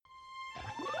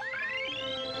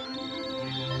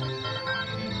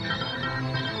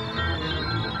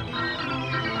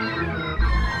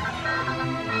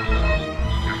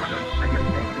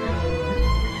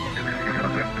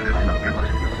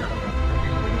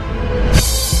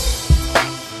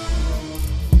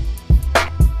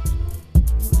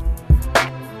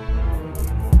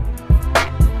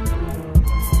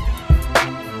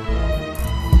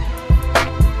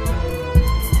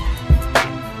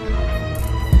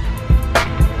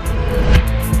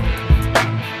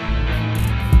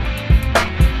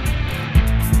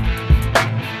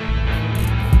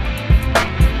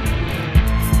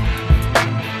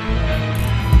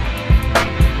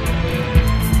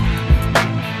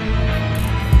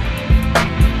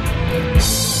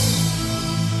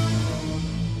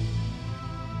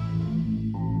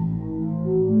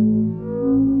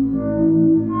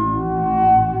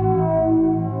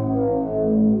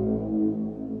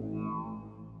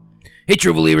Hey,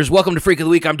 true believers, welcome to Freak of the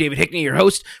Week. I'm David Hickney, your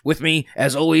host. With me,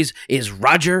 as always, is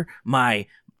Roger, my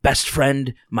best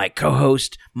friend, my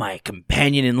co-host, my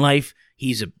companion in life.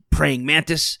 He's a praying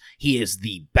mantis. He is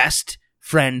the best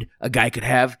friend a guy could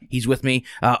have. He's with me.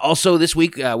 Also, this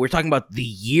week, we're talking about the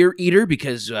Year Eater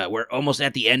because we're almost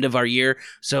at the end of our year,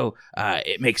 so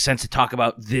it makes sense to talk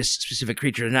about this specific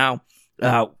creature now.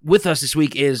 With us this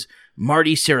week is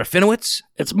Marty Serafinowicz.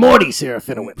 It's Morty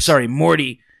Serafinowicz. Sorry,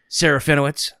 Morty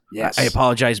Serafinowicz. Yes. I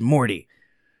apologize, Morty.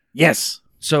 Yes.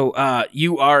 So,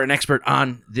 you are an expert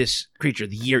on this creature,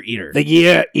 the Year Eater. The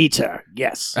Year Eater.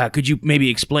 Yes. Could you maybe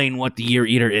explain what the Year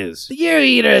Eater is? The Year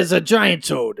Eater is a giant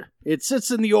toad. It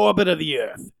sits in the orbit of the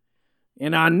Earth.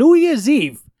 And on New Year's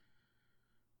Eve,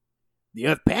 the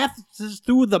Earth passes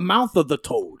through the mouth of the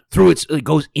toad. It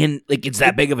goes in, like it's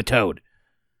that big of a toad.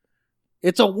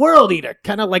 It's a world eater,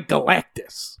 kind of like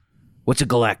Galactus. What's a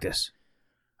Galactus?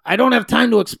 I don't have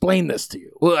time to explain this to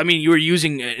you. Well, I mean, you were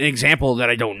using an example that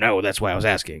I don't know. That's why I was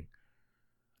asking.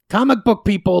 Comic book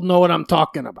people know what I'm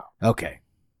talking about. Okay.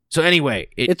 So anyway,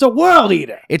 it's a world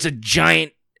eater. It's a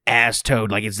giant ass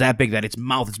toad. Like, it's that big that its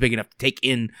mouth is big enough to take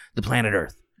in the planet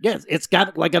Earth. Yes, it's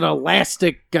got like an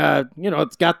elastic,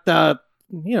 it's got the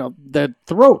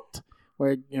throat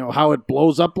where, how it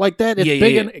blows up like that. It's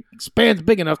big and it expands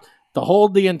big enough to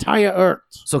hold the entire Earth.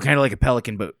 So kind of like a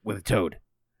pelican, but with a toad.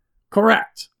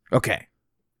 Correct. Okay.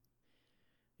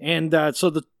 And so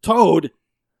the toad,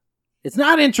 it's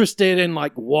not interested in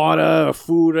like water or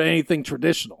food or anything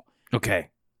traditional.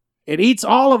 Okay. It eats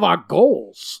all of our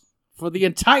goals for the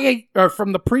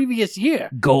from the previous year.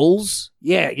 Goals?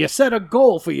 Yeah, you set a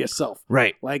goal for yourself.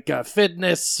 Right. Like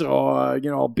fitness or,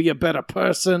 be a better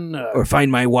person. Or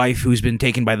find my wife who's been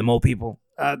taken by the mole people.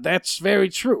 That's very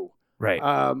true. Right.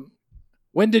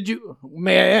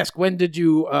 May I ask, when did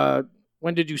you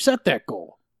set that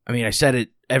goal? I mean, I set it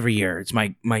every year. It's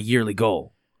my yearly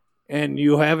goal. And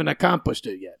you haven't accomplished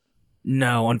it yet?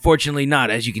 No, unfortunately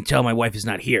not. As you can tell, my wife is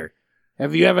not here.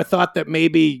 Have you ever thought that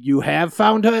maybe you have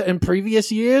found her in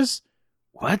previous years?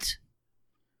 What?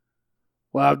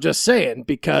 Well, I'm just saying,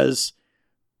 because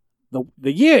the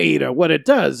Year Eater, what it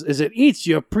does is it eats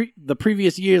the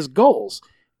previous year's goals,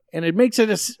 and it makes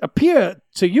it appear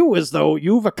to you as though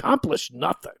you've accomplished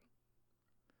nothing.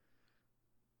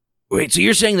 Wait, so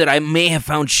you're saying that I may have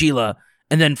found Sheila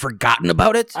and then forgotten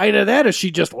about it? Either that or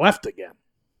she just left again.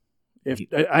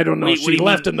 I don't know if she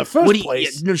left in the first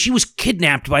place. No, she was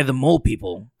kidnapped by the mole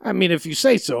people. I mean, if you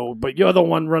say so, but you're the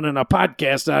one running a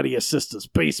podcast out of your sister's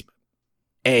basement.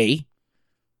 A,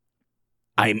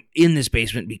 I'm in this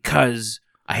basement because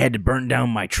I had to burn down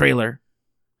my trailer.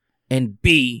 And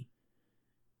B,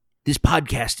 this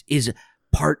podcast is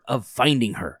part of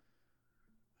finding her.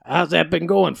 How's that been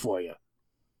going for you?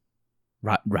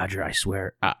 Roger, I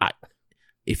swear,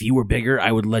 if you were bigger,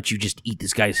 I would let you just eat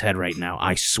this guy's head right now.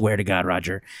 I swear to God,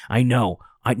 Roger. I know.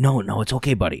 No, it's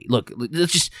okay, buddy. Look,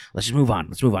 let's just move on.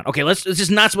 Let's move on. Okay, this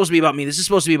is not supposed to be about me. This is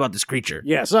supposed to be about this creature.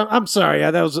 Yes, I'm sorry.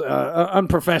 That was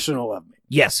unprofessional of me.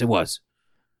 Yes, it was.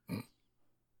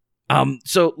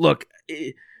 So look,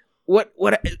 it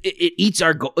eats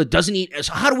our goal. It doesn't eat.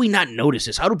 So how do we not notice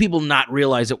this? How do people not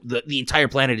realize that the entire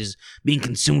planet is being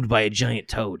consumed by a giant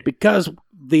toad? Because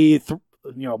the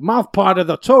mouth part of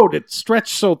the toad, it's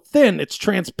stretched so thin, it's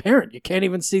transparent. You can't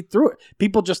even see through it.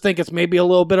 People just think it's maybe a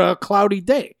little bit of a cloudy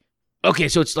day. Okay,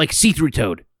 so it's like see-through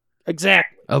toad.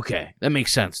 Exactly. Okay, that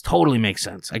makes sense. Totally makes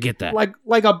sense. I get that. Like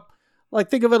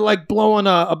think of it like blowing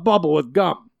a bubble with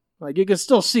gum. Like you can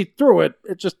still see through it.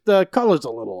 It just the color's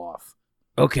a little off.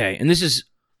 Okay, and this is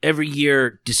every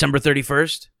year December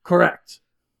 31st? Correct.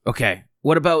 Okay.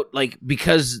 What about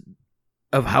because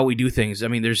of how we do things? I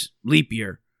mean, there's leap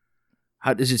year.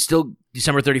 How is it still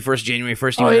December 31st, January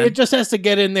 1st? It just has to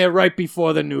get in there right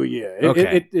before the new year.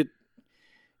 Okay.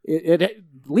 It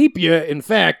leap year, in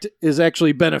fact, is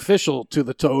actually beneficial to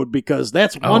the toad because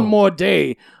that's one more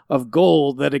day of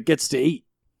gold that it gets to eat.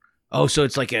 Oh, so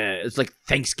it's like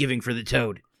Thanksgiving for the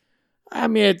toad. I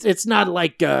mean, it's not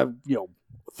like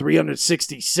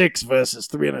 366 versus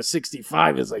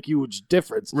 365 is a huge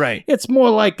difference. Right. It's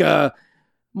more like a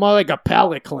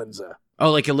palate cleanser.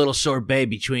 Oh, like a little sorbet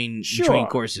between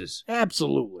courses.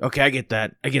 Absolutely. Okay, I get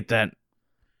that.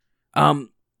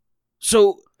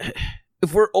 So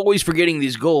if we're always forgetting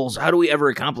these goals, how do we ever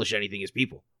accomplish anything as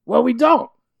people? Well, we don't.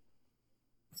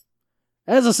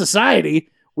 As a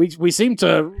society, we seem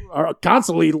to are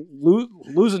constantly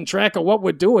losing track of what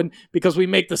we're doing because we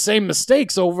make the same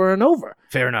mistakes over and over.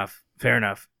 Fair enough.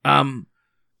 I'm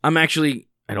actually,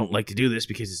 I don't like to do this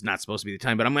because it's not supposed to be the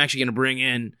time, but I'm actually going to bring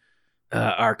in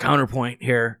our counterpoint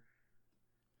here,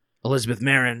 Elizabeth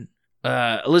Marin.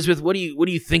 Elizabeth, what do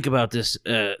you think about this?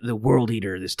 The World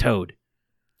Eater, this toad.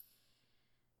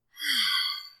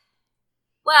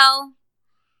 Well,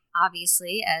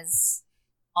 obviously, as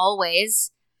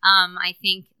always, I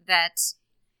think that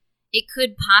it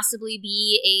could possibly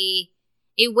be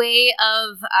a way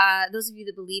of those of you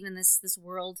that believe in this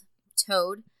world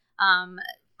toad, a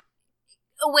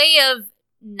way of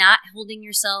not holding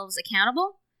yourselves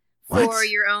accountable for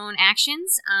your own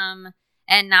actions,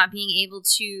 and not being able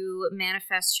to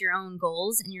manifest your own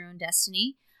goals and your own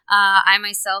destiny. I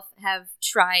myself have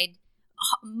tried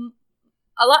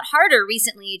a lot harder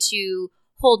recently to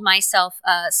hold myself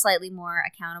slightly more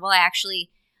accountable. I actually,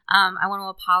 I want to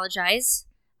apologize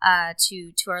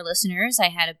to our listeners. I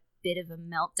had a bit of a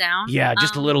meltdown. Yeah,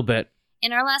 just a little bit.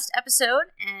 In our last episode,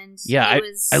 and yeah,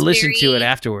 I listened to it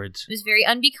afterwards. It was very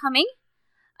unbecoming,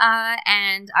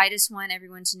 and I just want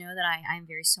everyone to know that I'm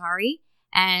very sorry,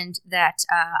 and that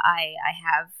I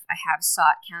have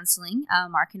sought counseling.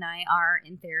 Mark and I are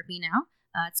in therapy now.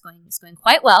 It's going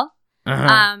quite well.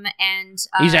 Uh-huh. And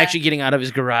he's actually getting out of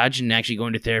his garage and actually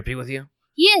going to therapy with you?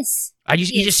 Yes.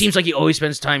 He just seems like he always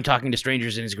spends time talking to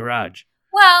strangers in his garage.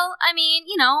 Well, I mean,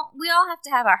 we all have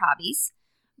to have our hobbies.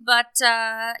 But,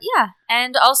 yeah.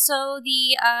 And also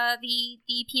the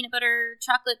peanut butter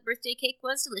chocolate birthday cake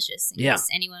was delicious. In case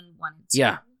anyone wanted to.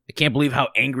 Yeah. I can't believe how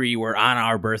angry you were on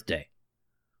our birthday.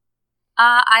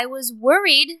 I was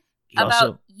worried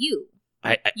about you.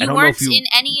 I you don't weren't know if in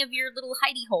any of your little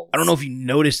hidey holes. I don't know if you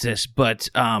noticed this, but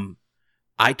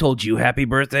I told you happy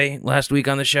birthday last week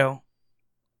on the show.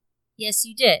 Yes,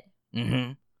 you did.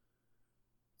 Mm-hmm.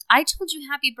 I told you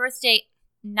happy birthday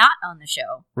not on the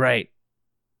show. Right.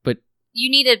 But you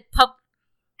need a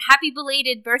happy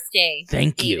belated birthday.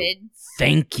 Thank David. you.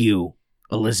 Thank you,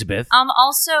 Elizabeth.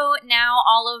 Also, now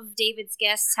all of David's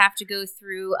guests have to go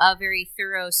through a very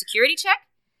thorough security check.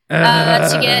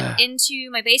 To get into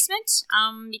my basement,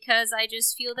 because I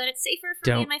just feel that it's safer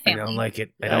for me and my family. I don't like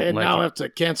it. I now have to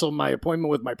cancel my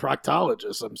appointment with my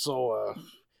proctologist. I'm so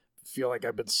feel like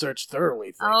I've been searched thoroughly.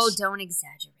 Thanks. Oh, don't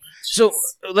exaggerate. So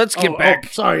let's get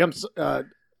back. Sorry,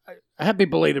 happy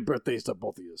belated birthdays to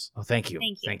both of you. Oh, thank you.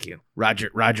 Thank you.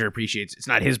 Roger appreciates. It's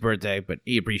not his birthday, but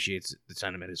he appreciates the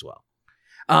sentiment as well.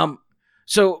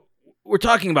 So we're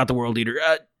talking about the World Eater.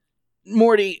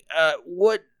 Morty,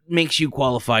 what makes you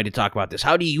qualified to talk about this?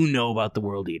 How do you know about the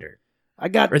World Eater?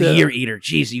 The Year Eater.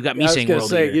 Jeez, you got me saying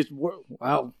World Eater.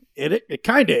 Well, it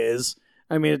kind of is.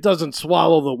 I mean, it doesn't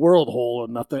swallow the world whole or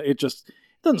nothing. It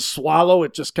doesn't swallow.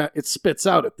 It just it spits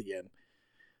out at the end,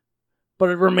 but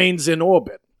it remains in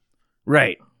orbit.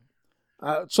 Right.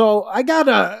 So I got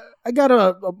a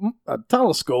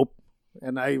telescope,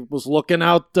 and I was looking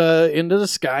out into the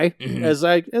sky as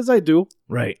I do.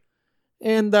 Right.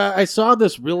 And I saw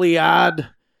this really odd.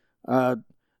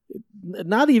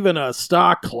 Not even a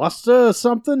star cluster or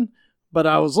something, but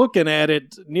I was looking at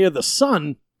it near the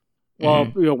sun. Well,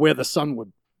 where the sun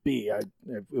would be.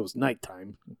 It was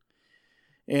nighttime,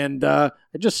 and I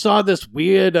just saw this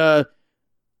weird thing.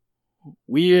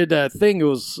 It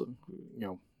was,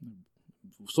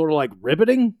 sort of like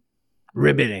ribbiting.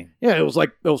 Yeah, it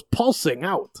was pulsing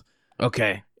out.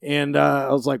 Okay. And I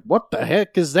was like, "What the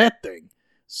heck is that thing?"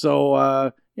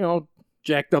 So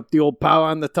jacked up the old power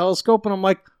on the telescope, and I'm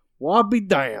like, well, I'll be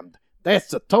damned.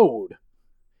 That's a toad.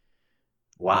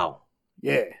 Wow.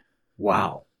 Yeah.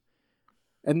 Wow.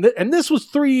 And this was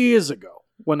 3 years ago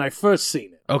when I first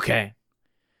seen it. Okay.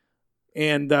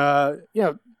 And,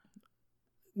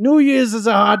 New Year's is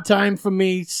a hard time for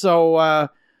me, so I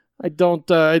don't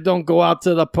go out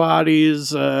to the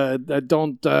parties. I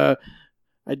don't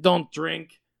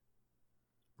drink.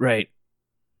 Right.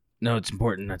 No, it's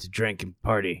important not to drink and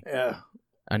party. Yeah.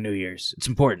 On New Year's, it's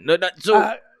important.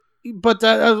 But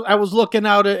I was looking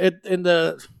out at in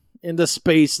the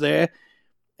space there,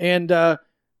 and it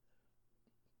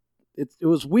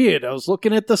was weird. I was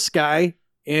looking at the sky,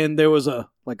 and there was a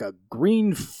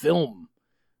green film,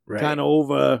 kind of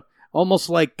over, almost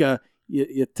like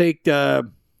you take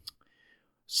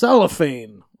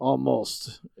cellophane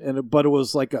almost, but it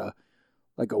was like a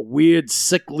weird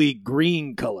sickly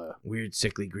green color. Weird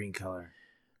sickly green color.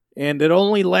 And it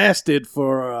only lasted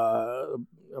for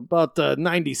about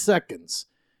 90 seconds,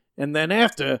 and then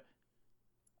after,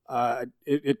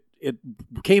 it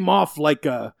came off like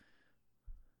you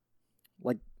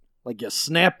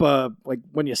snap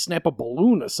when you snap a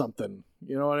balloon or something.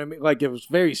 You know what I mean? Like, it was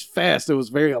very fast. It was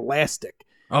very elastic.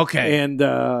 Okay. And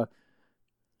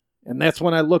that's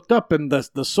when I looked up, and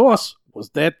the source was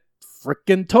that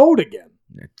frickin' toad again.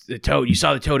 The toad. You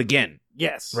saw the toad again.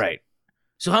 Yes. Right.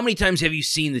 So how many times have you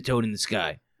seen the toad in the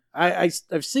sky?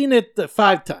 I've seen it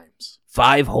 5 times.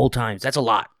 5 whole times. That's a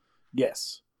lot.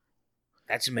 Yes.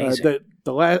 That's amazing.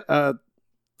 The last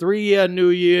 3 New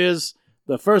Years,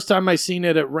 the first time I seen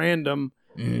it at random,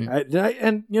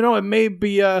 and you know, it may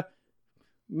be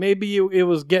maybe it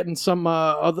was getting some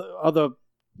other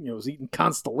you know, it was eating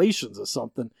constellations or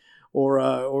something, or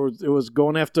it was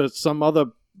going after some other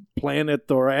planet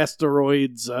or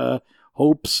asteroids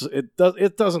hopes. It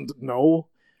doesn't know.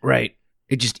 Right.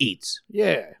 It just eats.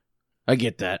 Yeah. I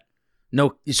get that.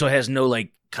 No, so it has no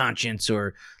like conscience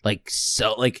or like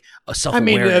a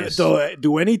self-awareness. I mean,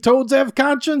 do any toads have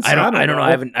conscience? I don't know.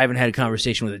 I haven't had a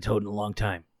conversation with a toad in a long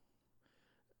time.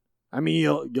 I mean,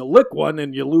 you lick one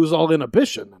and you lose all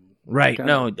inhibition. Right.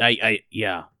 No,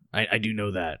 I do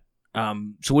know that.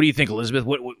 So what do you think, Elizabeth?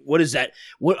 What is that?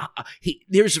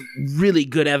 There's really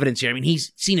good evidence here. I mean,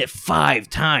 he's seen it 5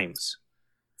 times.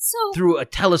 So through a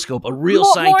telescope, a real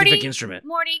scientific instrument.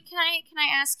 Morty, can I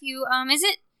ask you?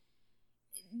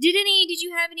 Did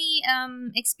you have any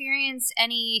experience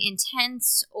any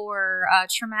intense or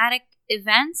traumatic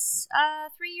events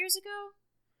 3 years ago?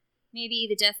 Maybe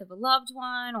the death of a loved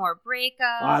one or a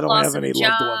breakup. I don't loss have of any a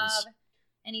job, loved ones.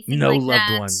 Anything no like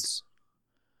loved that? ones.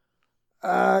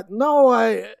 No,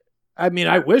 I mean,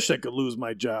 I wish I could lose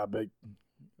my job.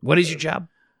 What is your job?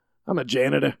 I'm a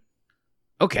janitor.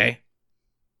 Okay.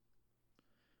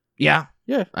 Yeah.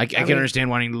 Yeah. I can understand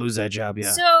wanting to lose that job,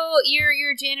 yeah. So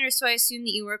you're a janitor, so I assume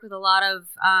that you work with a lot of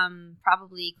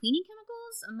probably cleaning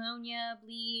chemicals, ammonia,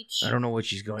 bleach. I don't know what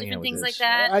she's going at different with things this. like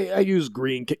that. I use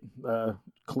green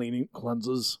cleaning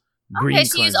cleansers. Green Okay,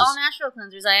 so you use cleanses. all natural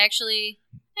cleansers. I actually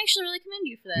really commend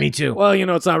you for that. Me too. Well, you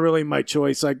know, it's not really my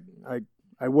choice.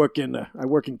 I work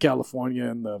in California,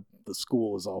 and the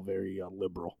school is all very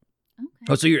liberal. Okay.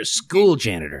 Oh, so you're a school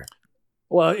janitor.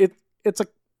 Well, it's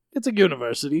a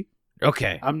university.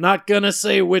 Okay. I'm not gonna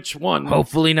say which one.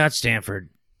 Hopefully not Stanford.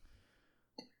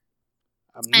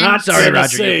 I'm not Sorry, gonna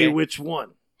Roger, say you okay? which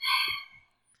one.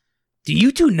 Do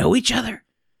you two know each other?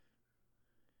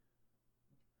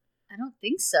 I don't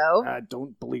think so. I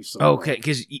don't believe so. Okay,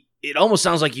 because it almost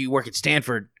sounds like you work at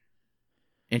Stanford,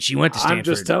 and she went to Stanford. I'm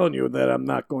just telling you that I'm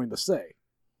not going to say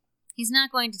He's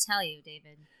not going to tell you,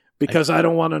 David. because I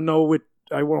don't want to know which.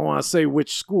 I don't want to say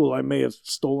which school I may have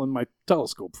stolen my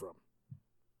telescope from.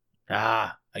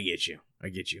 I get you.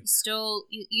 You stole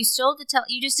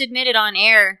you just admitted on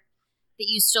air that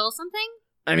you stole something?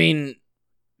 I mean,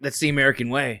 that's the American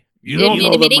way. You don't know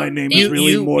that admitting my name things? is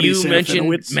really Morty you mentioned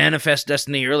Safinowicz? Manifest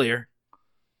Destiny earlier.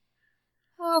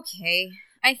 Okay.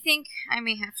 I think I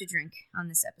may have to drink on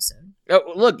this episode.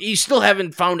 Oh, look, you still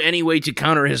haven't found any way to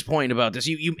counter his point about this.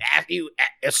 You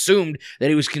assumed that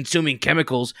he was consuming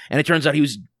chemicals, and it turns out he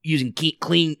was using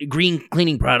green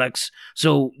cleaning products.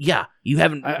 So yeah, you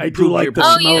haven't. I do proved like your the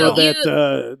point. smell of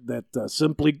you-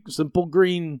 that simple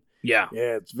green. Yeah.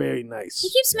 Yeah, it's very nice. He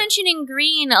keeps mentioning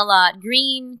green a lot.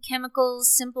 Green chemicals,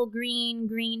 simple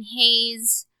green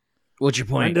haze. What's your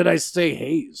When point? did I say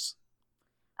haze?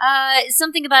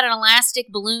 Something about an elastic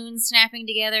balloon snapping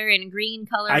together in green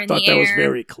color I in thought the that air. was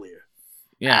very clear.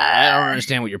 Yeah, I don't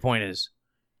understand what your point is.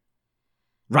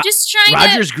 Just trying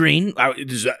Roger's green.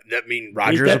 Does that mean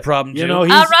Roger's a problem too? You know,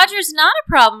 Roger's not a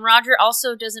problem. Roger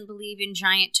also doesn't believe in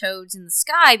giant toads in the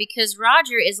sky because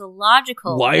Roger is a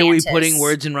logical Why are we mantis. putting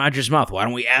words in Roger's mouth? Why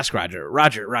don't we ask Roger?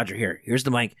 Roger, here's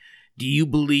the mic. Do you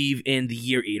believe in the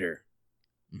Year Eater?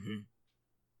 Mm-hmm.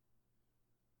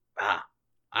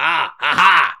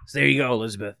 Aha! So there you go,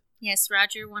 Elizabeth. Yes,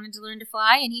 Roger wanted to learn to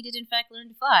fly, and he did in fact learn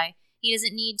to fly. He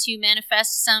doesn't need to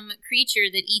manifest some creature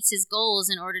that eats his goals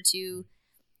in order to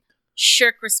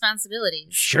shirk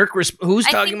responsibilities. Who's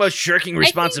talking about shirking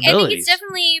responsibilities? I think it's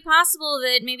definitely possible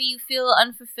that maybe you feel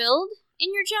unfulfilled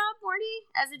in your job, Morty,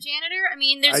 as a janitor. I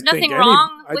mean, there's nothing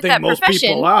wrong with that most profession.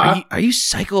 people are. Are you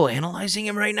psychoanalyzing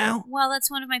him right now? Well,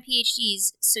 that's one of my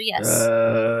PhDs, so yes.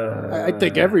 I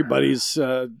think everybody's,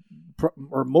 or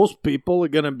most people, are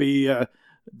going to be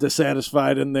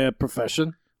dissatisfied in their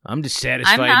profession. I'm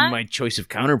dissatisfied I'm not. in my choice of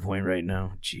counterpoint right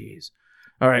now. Jeez.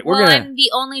 All right, I'm the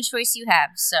only choice you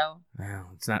have, so. Well,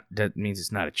 it's not. That means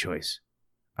it's not a choice.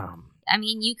 I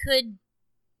mean, you could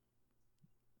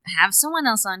have someone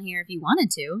else on here if you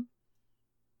wanted to.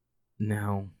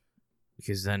 No,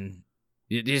 because then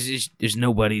there's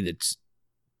nobody that's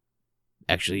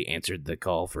actually answered the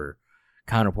call for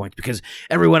counterpoints because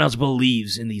everyone else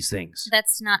believes in these things.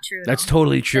 That's not true at That's all.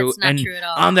 totally true. That's not and true at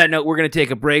all. On that note, we're going to take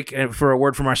a break for a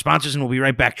word from our sponsors, and we'll be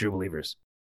right back, True Believers.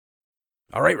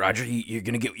 All right, Roger, you're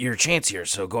going to get your chance here,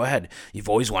 so go ahead. You've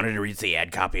always wanted to read the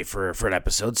ad copy for an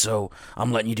episode, so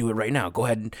I'm letting you do it right now. Go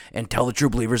ahead and tell the True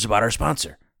Believers about our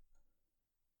sponsor.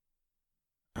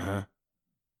 Uh-huh.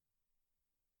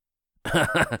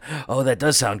 Oh, that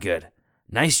does sound good.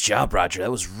 Nice job, Roger.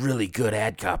 That was really good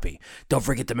ad copy. Don't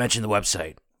forget to mention the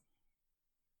website.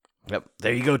 Yep,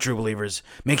 there you go, True Believers.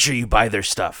 Make sure you buy their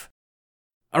stuff.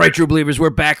 All right, True Believers, we're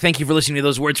back. Thank you for listening to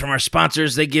those words from our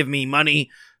sponsors. They give me money,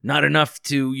 not enough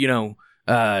to,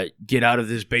 get out of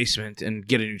this basement and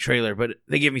get a new trailer, but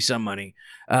they give me some money.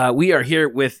 We are here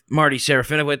with Marty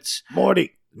Serafinowicz.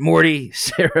 Morty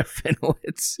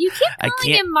Serafinowicz. You keep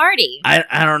calling him Marty.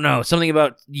 I don't know. Something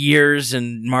about years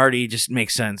and Marty just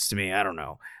makes sense to me. I don't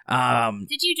know.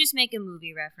 Did you just make a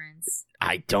movie reference?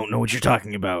 I don't know what you're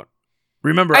talking about.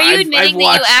 Remember, are you I've admitting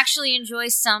watched, that you actually enjoy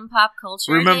some pop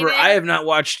culture? Remember, David? I have not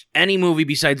watched any movie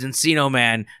besides Encino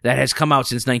Man that has come out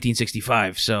since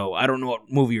 1965, so I don't know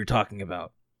what movie you're talking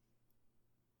about.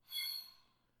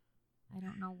 I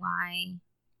don't know why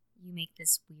you make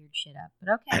this weird shit up,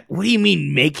 but okay. What do you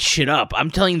mean make shit up? I'm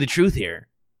telling you the truth here.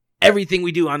 Everything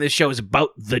we do on this show is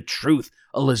about the truth,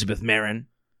 Elizabeth Marin.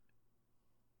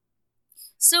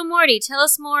 So, Morty, tell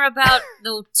us more about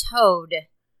the Toad.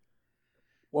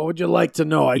 What would you like to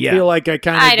know? I feel like I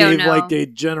kind of gave like a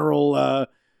general.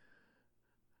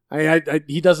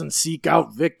 He doesn't seek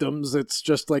out victims. It's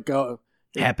just like a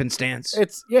happenstance.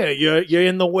 You're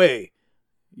in the way.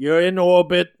 You're in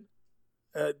orbit.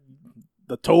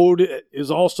 The Toad is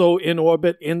also in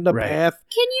orbit in the path.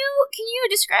 Can you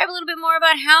describe a little bit more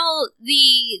about how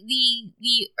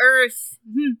the Earth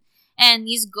and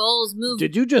these gulls move?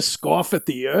 Did you just scoff at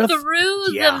the Earth? Through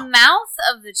the mouth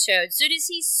of the Toad. So does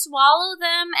he swallow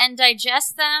them and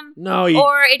digest them? No,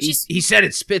 he said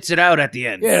it spits it out at the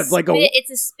end. Yeah, it's like it's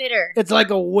a spitter. It's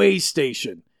like a weigh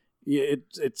station.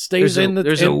 It stays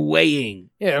there's a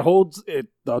weighing. Yeah, it holds it.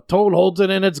 The Toad holds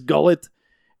it in its gullet.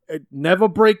 Never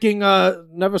breaking.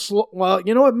 Never slow. Well,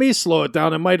 you know what? Me slow it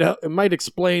down. It might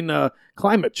explain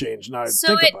climate change. Now,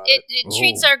 so it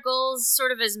treats our gulls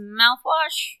sort of as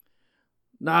mouthwash.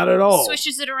 Not at all.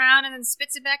 Swishes it around and then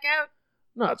spits it back out?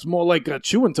 No, it's more like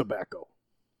chewing tobacco.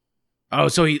 Oh,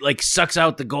 so he sucks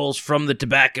out the gulls from the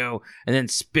tobacco and then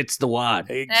spits the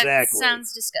wad. Exactly. That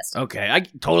sounds disgusting. Okay, I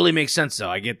totally makes sense though.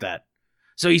 I get that.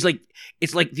 So it's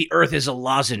like the Earth is a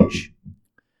lozenge.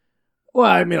 Well,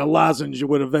 I mean, a lozenge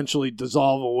would eventually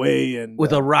dissolve away and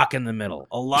with a rock in the middle.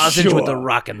 A lozenge with a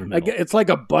rock in the middle. It's like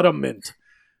a buttermint.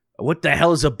 What the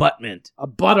hell is a buttmint? A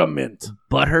buttermint.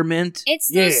 Buttermint?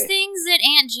 It's those things that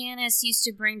Aunt Janice used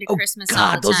to bring to Christmas all the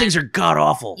time. Those things are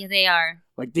god-awful. Yeah, they are.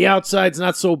 Like, the outside's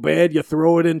not so bad. You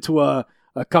throw it into a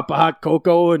cup of hot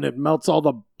cocoa and it melts all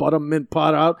the buttermint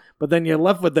part out. But then you're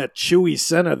left with that chewy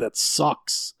center that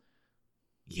sucks.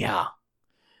 Yeah.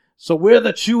 So we're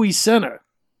the chewy center.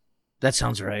 That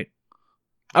sounds right.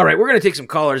 All right, we're going to take some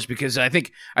callers because I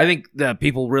think the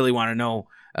people really want to know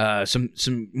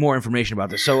some more information about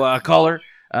this. So, caller,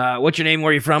 what's your name?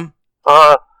 Where are you from?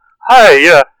 Hi.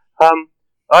 Yeah.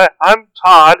 I'm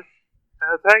Todd.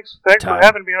 Thanks Todd. for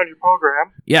having me on your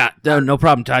program. Yeah, no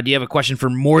problem, Todd. Do you have a question for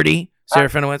Morty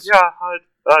Serafinowicz? Yeah,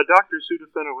 Dr.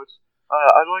 Serafinowicz.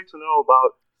 I'd like to know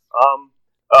about.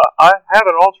 I have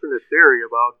an alternate theory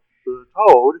about the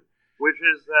Toad, which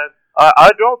is that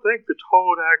I don't think the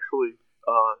Toad actually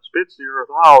spits the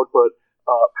Earth out, but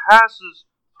passes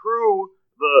through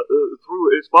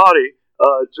through its body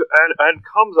and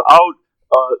comes out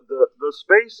the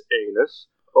space anus,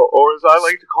 or as I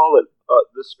like to call it,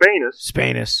 the spanus.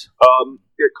 Spanus.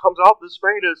 It comes out the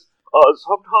spanus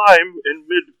sometime in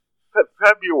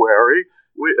mid-February,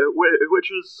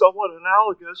 which is somewhat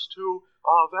analogous to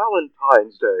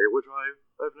Valentine's Day, which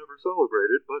I've never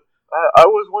celebrated, but I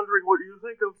was wondering what you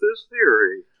think of this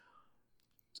theory.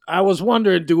 I was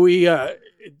wondering, do we,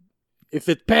 if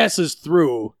it passes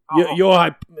through,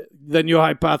 then your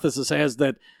hypothesis has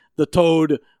that the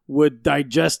Toad would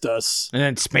digest us and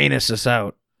then spanus us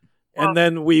out, and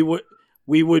then we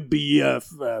would be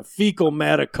fecal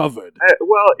matter covered.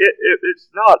 Well, it's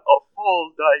not a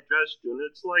full digestion.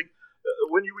 It's like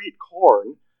when you eat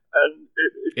corn and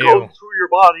it goes through your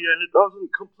body and it doesn't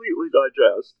completely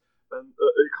digest. And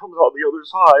it comes out the other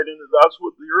side, and that's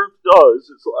what the Earth does.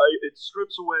 It's like it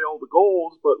strips away all the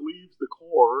gold, but leaves the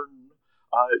corn,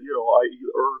 i.e.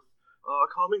 the Earth,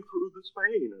 coming through the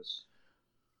spanus.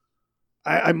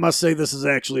 I must say this is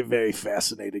actually very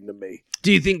fascinating to me.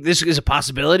 Do you think this is a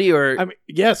possibility, or? I mean,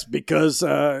 yes, because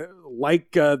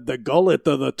like the gullet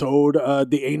of the Toad,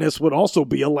 the anus would also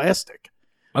be elastic.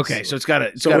 Okay, so it's got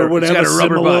a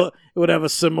rubber butt. It would have a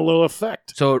similar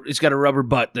effect. So it's got a rubber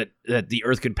butt that the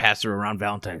Earth could pass through around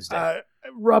Valentine's Day.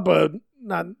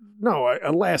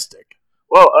 Elastic.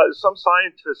 Well, some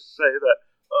scientists say that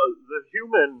the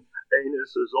human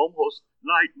anus is almost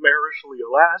nightmarishly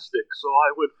elastic, so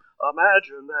I would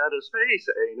imagine that a space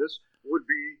anus would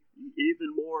be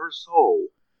even more so.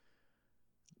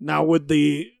 Now, with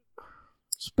the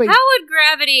space... How would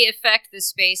gravity affect the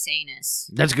space anus?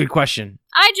 That's a good question.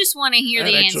 I just want to hear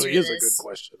that the answer actually to is this. a good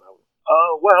question.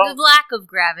 Well, The lack of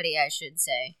gravity, I should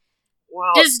say.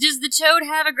 well, Does the toad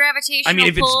have a gravitational I mean,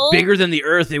 if pull? it's bigger than the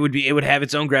Earth, it would have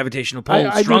its own gravitational pull,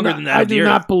 I stronger than that I of the do Earth.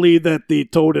 not believe that the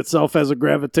toad itself has a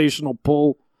gravitational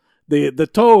pull. The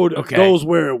toad Okay. goes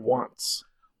where it wants.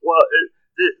 well,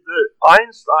 the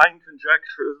Einstein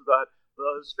conjectures that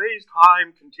the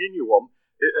space-time continuum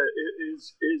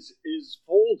is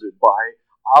folded by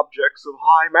objects of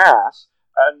high mass,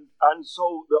 and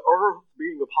so the Earth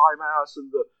being of high mass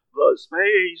and the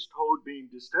space toad being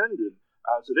distended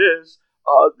as it is,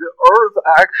 the Earth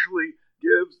actually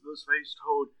gives the space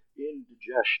toad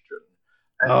indigestion.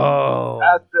 And Oh.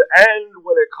 at the end,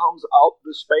 when it comes out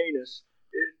the spanus,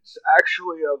 it's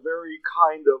actually a very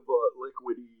kind of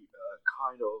liquidy,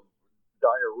 kind of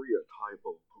diarrhea type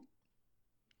of poop.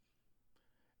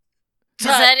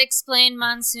 Does that explain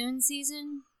monsoon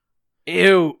season?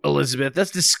 Ew, Elizabeth, that's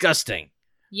disgusting.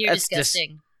 You're That's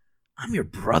disgusting. I'm your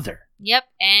brother. Yep,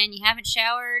 and you haven't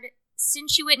showered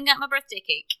since you went and got my birthday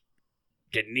cake.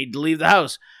 Didn't need to leave the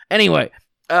house. Anyway,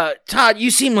 Todd,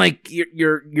 you seem like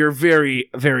you're very,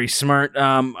 very smart.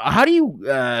 How do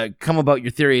you come about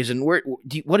your theories, and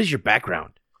what is your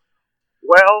background?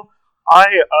 Well, I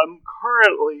am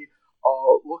currently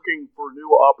looking for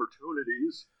new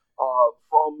opportunities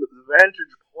from the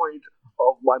vantage point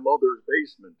of my mother's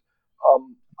basement.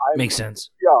 Makes sense.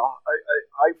 Yeah,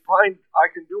 I find I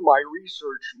can do my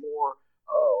research more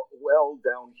well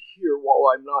down here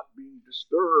while I'm not being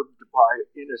disturbed by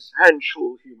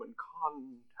inessential human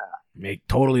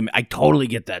contact. I totally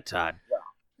get that, Todd.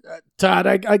 Todd,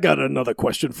 I got another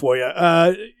question for you.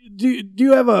 Do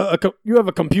you have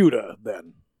a computer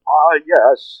then?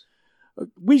 Yes.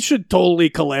 We should totally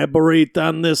collaborate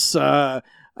on this.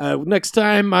 Next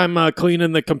time I'm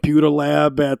cleaning the computer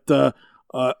lab at the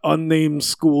unnamed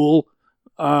school.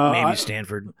 Maybe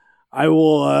Stanford. I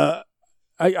will.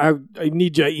 I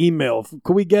need your email.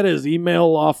 Could we get his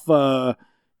email off?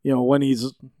 When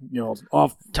he's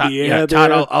off Todd, the air. yeah,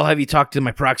 Todd, there? I'll have you talk to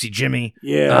my proxy Jimmy.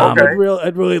 Yeah, Okay.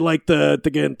 I'd really like to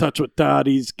get in touch with Todd.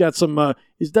 He's got some.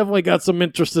 He's definitely got some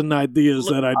interesting ideas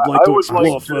that I'd like to I would explore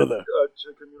like further.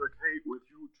 to communicate with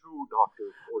you too,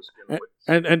 Dr.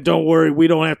 Forskinowitz. And don't worry, we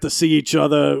don't have to see each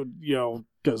other.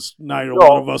 Because neither No.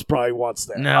 one of us probably wants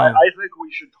that. No. I think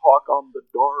we should talk on the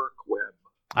dark web.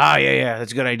 Ah, yeah,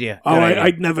 that's a good idea. Oh, Good idea.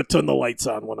 I'd never turn the lights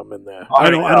on when I'm in there. All I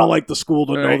don't. right, I don't like the school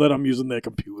to All know right. that I'm using their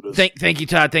computers. Thank you,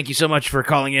 Todd. Thank you so much for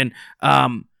calling in.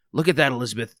 Look at that,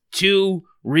 Elizabeth. Two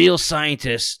real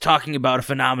scientists talking about a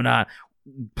phenomenon,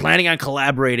 planning on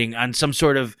collaborating on some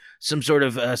sort of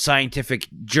scientific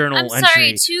journal I'm entry.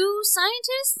 sorry, two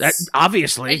scientists? That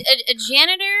obviously. A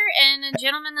janitor and a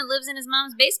gentleman that lives in his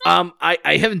mom's basement?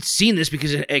 I haven't seen this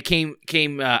because it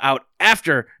came out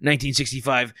after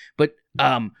 1965, but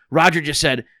Roger just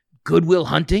said Good Will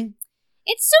Hunting.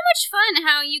 It's so much fun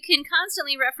how you can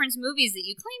constantly reference movies that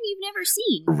you claim you've never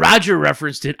seen. Roger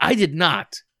referenced it. I did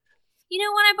not. You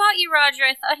know, when I bought you Roger,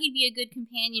 I thought he'd be a good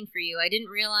companion for you. I didn't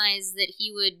realize that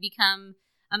he would become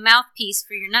a mouthpiece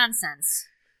for your nonsense.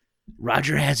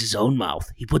 Roger has his own mouth.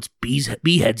 He puts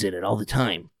bee heads in it all the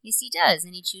time. Yes, he does,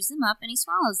 and he chews them up and he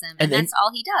swallows them, And and then- that's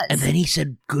all he does. And then he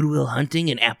said Good Will Hunting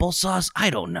and applesauce. I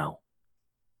don't know.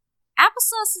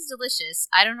 Applesauce is delicious.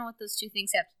 I don't know what those two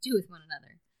things have to do with one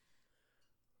another.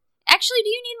 Actually, do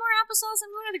you need more applesauce?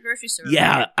 I'm going to the grocery store.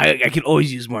 Yeah, I could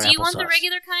always use more applesauce. Do you want the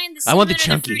regular kind, the I want the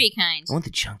cinnamon or chunky. the fruity kind? I want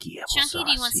the chunky applesauce. Chunky?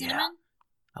 Do you want yeah. cinnamon?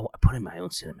 I put in my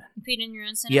own cinnamon. You put it in your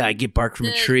own cinnamon? Yeah, I get bark from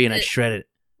a tree and I the- shred it.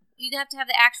 You'd have to have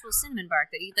the actual cinnamon bark,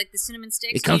 like the cinnamon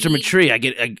sticks. It comes from a tree. I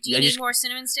get. Do you I need just. more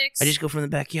cinnamon sticks? I just go from the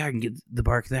backyard and get the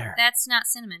bark there. That's not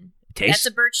cinnamon. Tastes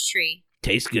That's a birch tree.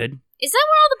 tastes good. Is that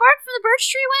where all the bark from the birch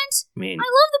tree went? I mean, I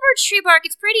love the birch tree bark.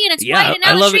 It's pretty and it's Yeah, white, and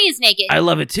I now love the tree it. is naked. I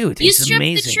love it too. It You tastes stripped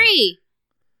amazing. the tree.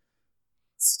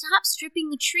 Stop stripping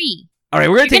the tree. All right,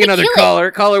 we're gonna You're take gonna another kill it.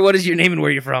 caller. Caller, what is your name and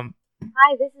where you're from?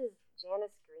 Hi, this is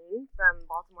Janice Green from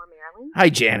Baltimore, Maryland. Hi,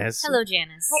 Janice. Hello,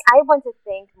 Janice. Hey, I want to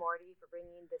thank Morty for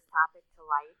bringing this topic to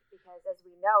light because, as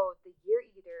we know, the Year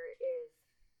Eater is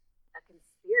a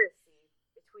conspiracy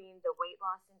between the weight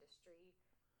loss industry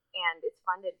and it's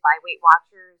funded by Weight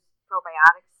Watchers,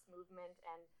 probiotics movement,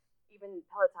 and even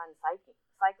Peloton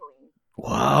cycling.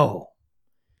 Wow.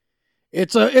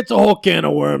 It's a whole can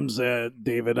of worms,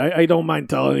 David. I don't mind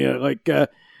telling you. Like,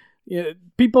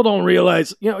 people don't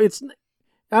realize. It's.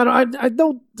 I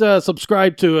don't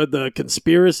subscribe to the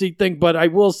conspiracy thing, but I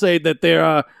will say that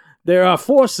there are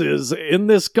forces in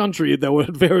this country that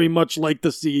would very much like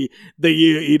to see the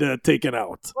Year Eater taken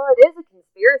out. Well, it is a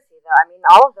conspiracy, though. I mean,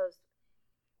 all of those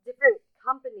different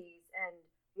companies and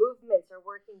movements are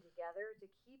working together to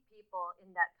keep people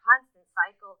in that constant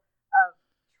cycle of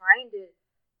trying to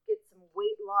get some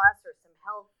weight loss or some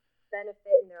health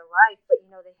benefit in their life, but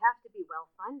they have to be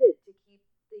well funded to keep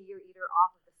the Year Eater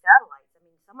off of the satellites. I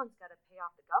mean, someone's got to pay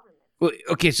off the government. Well,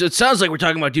 okay, so it sounds like we're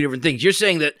talking about two different things. You're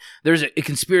saying that there's a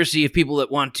conspiracy of people that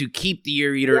want to keep the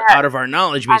Year Eater out of our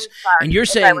knowledge base, I'm sorry and you're if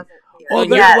I saying. wasn't clear.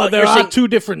 There you're are saying- two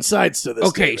different sides to this.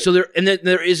 Okay, statement. so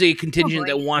there is a contingent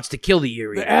that wants to kill the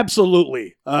Year Eater.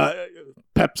 Absolutely.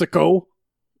 PepsiCo,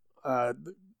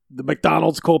 the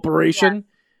McDonald's Corporation,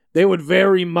 they would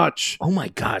very much. Oh my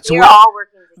God! So We're all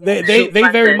working together. They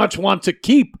very much want to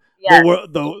keep Yes.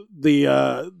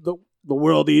 the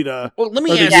World Eater. well, let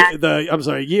me Or ask. I'm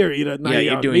sorry, Year Eater. Not Yeah,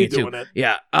 you're me doing it too. doing it.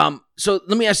 Yeah. So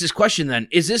let me ask this question then: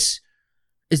 Is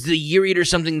the Year Eater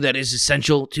something that is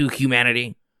essential to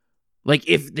humanity? Like,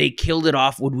 if they killed it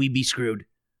off, would we be screwed?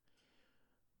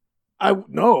 I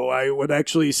would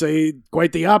actually say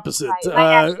quite the opposite. Right.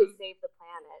 Might actually save the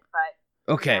planet,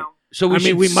 but Okay. No. So we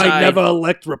should might side- never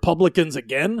elect Republicans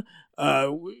again.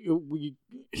 No.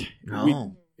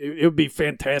 It would be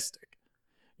fantastic.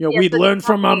 Yes, We'd but learn it's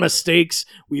from not our me. mistakes.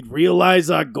 We'd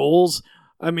realize our goals.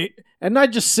 I mean, and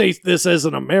not just say this as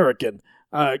an American,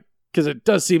 because it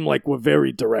does seem like we're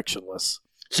very directionless.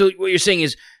 So what you're saying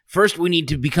is, first we need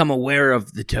to become aware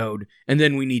of the Toad, and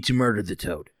then we need to murder the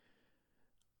Toad.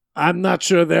 I'm not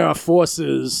sure there are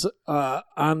forces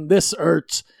on this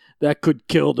earth that could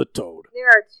kill the toad. there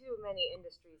are too many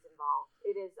industries involved.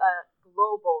 It is a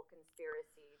global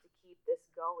conspiracy to keep this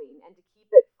going and to keep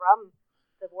it from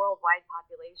the worldwide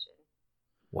population.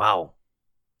 Wow.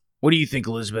 What do you think,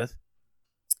 Elizabeth?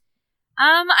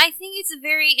 I think it's a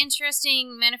very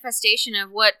interesting manifestation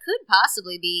of what could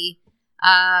possibly be,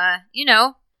 how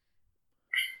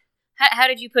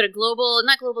did you put it?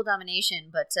 Not global domination,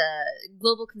 but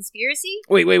global conspiracy?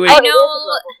 Wait. I Oh, it know- is a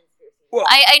global conspiracy. Well-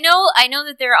 I know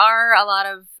that there are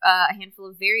a handful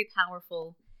of very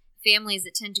powerful families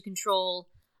that tend to control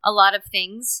a lot of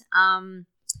things.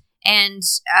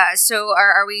 So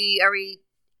are we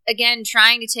again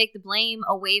trying to take the blame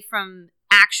away from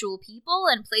actual people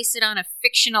and place it on a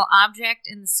fictional object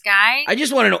in the sky? I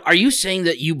just want to know, are you saying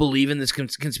that you believe in this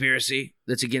conspiracy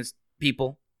that's against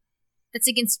people? That's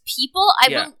against people?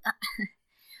 Yeah.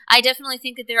 I definitely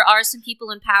think that there are some people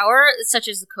in power, such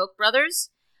as the Koch brothers.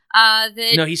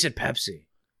 No, he said Pepsi.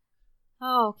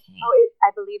 Oh, okay.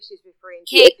 I believe she's referring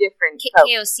to a different Coke.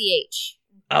 KOCH.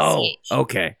 Oh,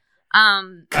 okay.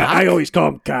 I always call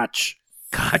him Koch.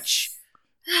 Koch.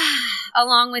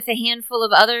 Along with a handful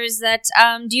of others that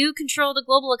do control the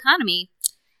global economy.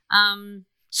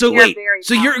 So You're wait, very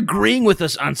so you're powerful. agreeing with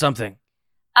us on something?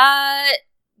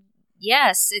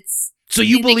 Yes, it's. So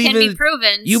you something that believe can in be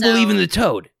proven. you so believe in the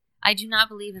Toad? I do not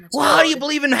believe in the Toad. Well, how do you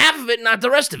believe in half of it, not the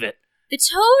rest of it? The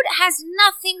Toad has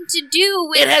nothing to do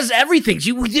with. It has everything.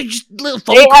 You just a little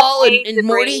They phone have call ways and to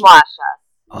Morty. brainwash us.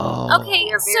 Oh, Okay,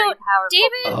 They're so, very powerful.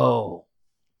 David- oh,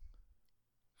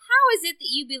 How is it that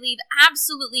you believe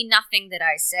absolutely nothing that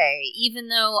I say, even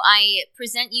though I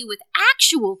present you with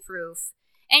actual proof,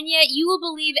 and yet you will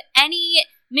believe any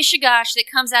mishigash that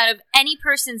comes out of any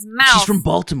person's she's mouth from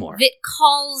Baltimore. that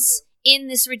calls in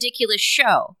this ridiculous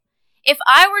show? If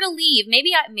I were to leave,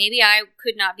 maybe I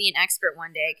could not be an expert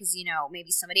one day because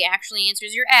maybe somebody actually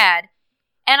answers your ad,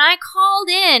 and I called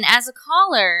in as a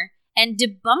caller and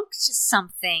debunked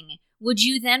something. Would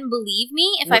you then believe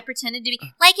me if I pretended to be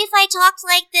like if I talked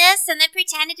like this and then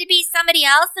pretended to be somebody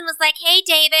else and was like, "Hey,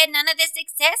 David, none of this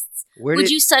exists"?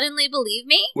 Would you suddenly believe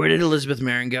me? Where did Elizabeth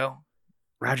Marin go?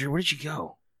 Roger, where did she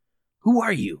go? Who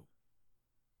are you?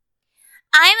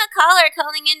 I'm a caller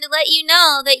calling in to let you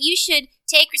know that you should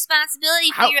take responsibility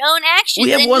for How- your own actions.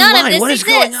 We have and one none Of line. this What is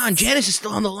exists. going on? Janice is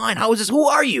still on the line. How is this? Who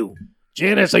are you?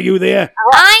 Janice, are you there?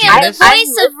 I am the Janice? voice I'm of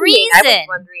listening. I reason. was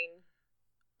wondering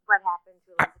what happened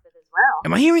to Elizabeth as well.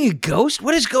 Am I hearing a ghost?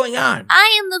 What is going on?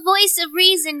 I am the voice of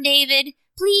reason, David.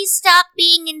 Please stop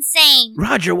being insane.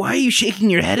 Roger, why are you shaking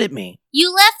your head at me?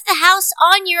 You left the house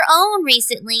on your own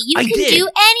recently. You I can did. do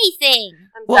anything.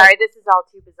 I'm Well- sorry, this is all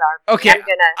too bizarre. For Okay, me.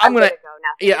 I'm gonna go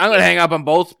now. Yeah, I'm Thank gonna you. hang up on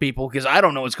both people because I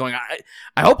don't know what's going on.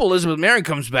 I hope Elizabeth Marin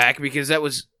comes back because that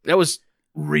was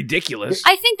ridiculous.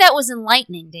 I think that was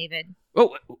enlightening, David.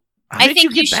 Oh, how I did think you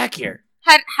get you back here?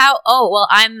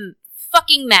 I'm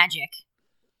fucking magic.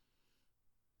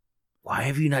 Why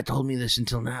have you not told me this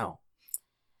until now?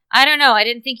 I don't know. I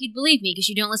didn't think you'd believe me because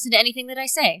you don't listen to anything that I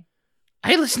say.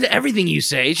 I listen to everything you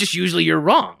say. It's just usually you're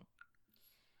wrong.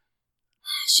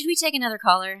 Should we take another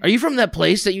caller? Are you from that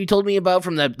place that you told me about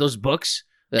from those books?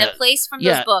 That place from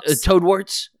Yeah, those books.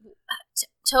 Toadwarts?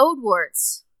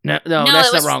 Toadwarts. No, No,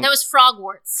 that's that was, not wrong. That was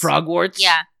frogwarts. Frogwarts?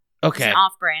 Yeah. Okay. It's an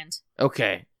off-brand.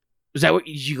 Okay. Is that what?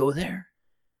 Did you go there?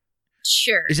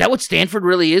 Sure. Is that what Stanford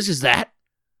really is? Is that?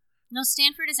 No,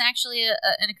 Stanford is actually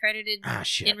an accredited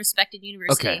Shit. and respected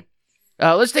university. Okay.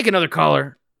 Let's take another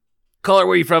caller. Caller,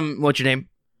 where are you from? What's your name?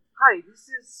 Hi, this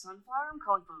is Sunflower. I'm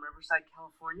calling from Riverside,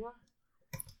 California.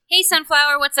 Hey,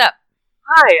 Sunflower, what's up?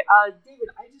 Hi, David,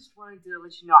 I just wanted to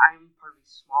let you know I'm part of a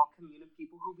small community of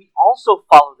people who we also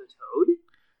follow the Toad.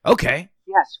 Okay.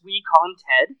 Yes, we call him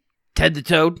Ted. Ted the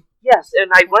Toad? Yes,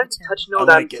 and I wanted to touch note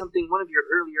on something one of your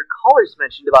earlier callers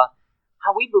mentioned about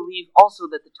how we believe also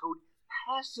that the Toad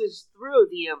passes through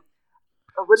the,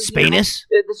 what is Spanus?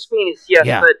 The Spanus, yes,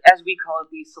 Yeah. but as we call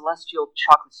it, the celestial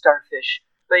chocolate starfish.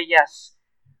 But yes,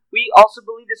 we also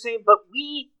believe the same, but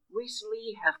we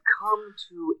recently have come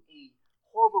to a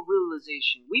horrible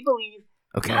realization. We believe,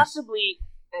 Okay. possibly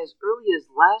as early as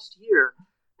last year,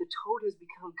 the Toad has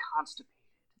become constipated.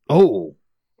 Oh.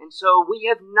 And so we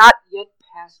have not yet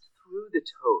passed through the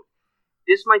Toad.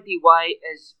 This might be why,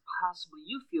 as possibly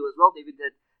you feel as well, David,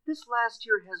 that this last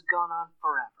year has gone on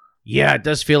forever. Yeah, it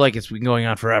does feel like it's been going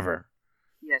on forever.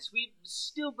 Yes, we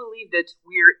still believe that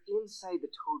we're inside the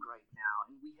Toad right now,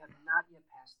 and we have not yet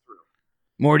passed through.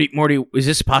 Morty, is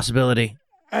this a possibility?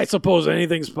 I suppose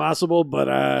anything's possible, but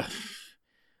I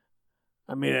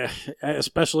mean,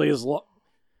 especially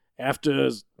after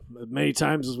as many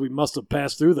times as we must have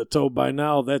passed through the Toad by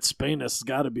now, that Spanus has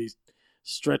got to be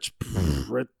stretched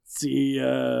pretty.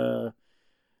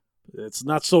 It's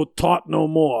not so taut no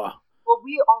more. Well,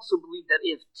 we also believe that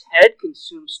if Ted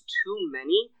consumes too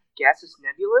many gaseous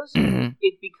nebulas,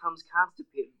 it becomes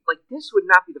constipated. Like, this would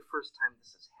not be the first time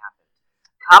this has happened.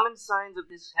 Common signs of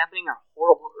this happening are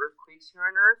horrible earthquakes here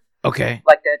on Earth. Okay.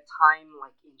 Like that time,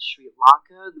 like in Sri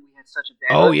Lanka, that we had such a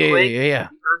bad earthquake. Yeah.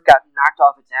 The Earth got knocked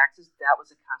off its axis. That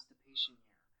was a constipation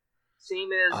year.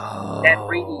 Same as that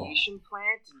radiation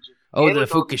plant in Japan. Oh, the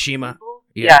with all these Fukushima. people.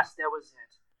 Yeah. Yes, that was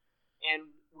it.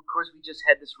 And of course, we just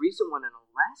had this recent one in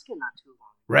Alaska not too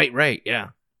long ago. Right,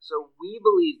 yeah. So we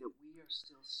believe that we are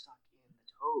still stuck in the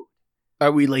Toad.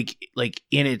 Are we like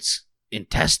in its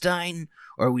intestine?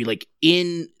 Or are we like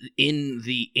in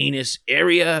the anus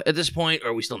area at this point? Or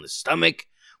are we still in the stomach?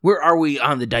 Where are we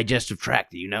on the digestive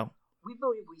tract? Do you know? We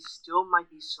believe we still might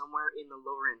be somewhere in the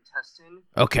lower intestine,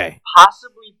 Okay.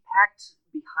 possibly packed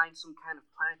behind some kind of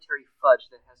planetary fudge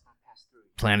that has not passed through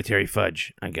yet. Planetary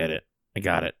fudge. I get it. I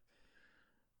got it.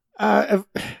 I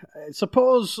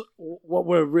suppose what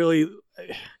we're really,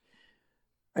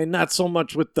 and not so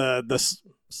much with the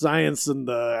science and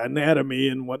the anatomy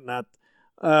and whatnot,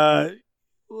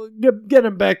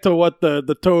 getting back to what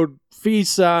the Toad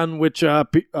feasts on, which are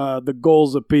the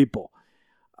goals of people.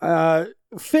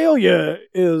 Failure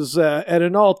is at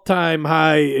an all-time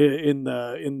high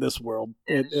in this world.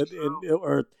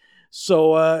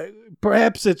 So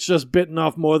perhaps it's just bitten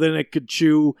off more than it could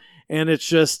chew, and it's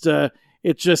just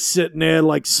sitting there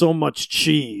like so much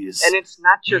cheese. And it's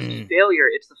not just failure,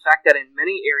 it's the fact that in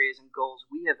many areas and goals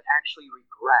we have actually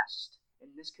regressed,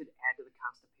 and this could add to the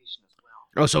constipation as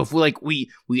well. Oh, so if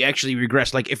we actually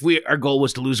regress, like if our goal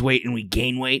was to lose weight and we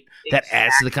gain weight, that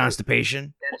adds to the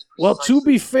constipation? That is Well, to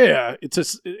be fair,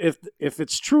 if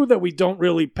it's true that we don't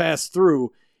really pass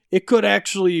through, it could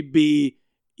actually be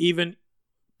even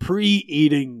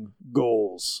pre-eating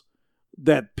goals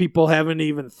that people haven't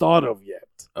even thought of yet.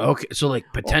 Okay, so like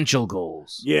potential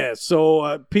goals. Yeah,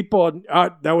 so people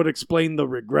that would explain the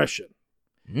regression.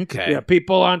 Okay. Yeah,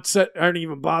 people aren't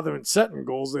even bothering setting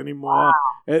goals anymore,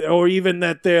 or even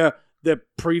that their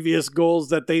previous goals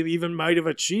that they even might have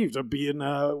achieved are being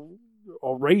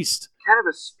erased. Kind of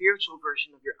a spiritual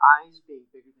version of your eyes being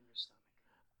bigger than your stomach.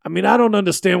 I mean, I don't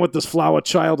understand what this flower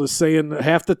child is saying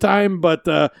half the time, but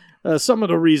some of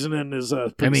the reasoning is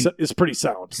pretty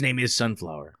sound. His name is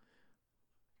Sunflower.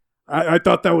 I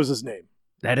thought that was his name.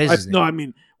 That is his name. No, I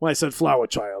mean, when I said flower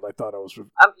child, I thought I was...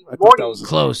 I Morty, thought that was his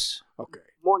close. name. Okay.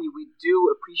 Morty, we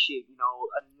do appreciate,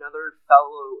 another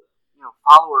fellow,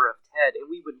 follower of Ted, and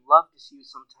we would love to see you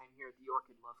sometime here at the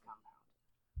Orchid Love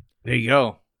Compound. There you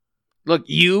go. Look,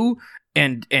 you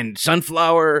and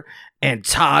Sunflower and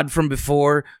Todd from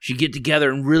before should get together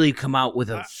and really come out with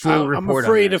a full report. I'm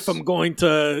afraid on if this. I'm going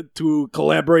to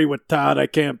collaborate with Todd, I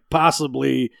can't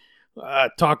possibly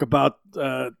talk about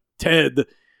Ted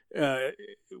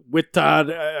with Todd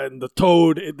and the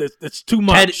Toad. It's too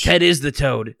much. Ted is the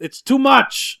Toad. It's too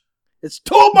much. It's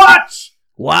too much.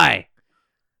 Why?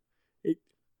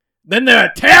 Then there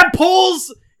are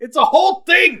tadpoles. It's a whole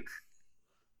thing.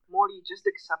 Morty, just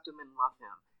accept him and love him.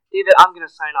 David, I'm going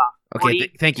to sign off. Okay,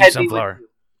 Morty, thank you, Ted be with Sunflower.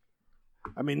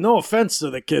 you. I mean, no offense to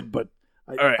the kid, but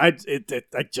All right.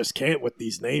 I just can't with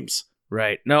these names.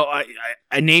 Right. No,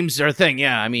 I names are a thing.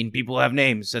 Yeah. I mean, people have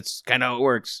names. That's kind of how it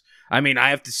works. I mean, I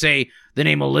have to say the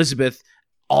name Elizabeth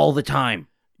all the time.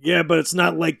 Yeah, but it's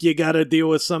not like you got to deal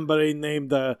with somebody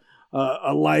named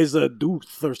Eliza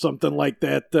Duth or something like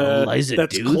that. Eliza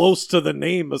that's Duth? close to the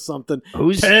name or something.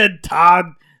 Who's Ted, Todd.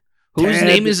 whose Ted.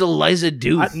 name is Eliza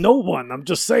Duth? No one. I'm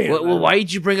just saying. Well, why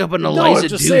did you bring up an No, Eliza I'm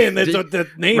just Duth? saying that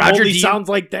name Roger, only do you- sounds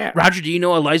like that. Roger, do you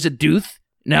know Eliza Duth?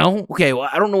 No? Okay, well,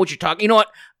 I don't know what you're talking. You know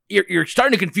what? You're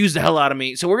starting to confuse the hell out of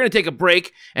me. So we're going to take a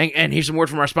break and hear some word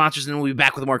from our sponsors, and then we'll be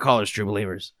back with more callers, true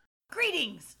believers.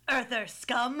 Greetings, Earther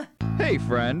scum. Hey,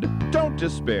 friend, don't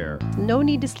despair. No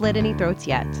need to slit any throats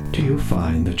yet. Do you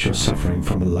find that you're suffering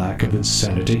from a lack of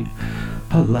insanity?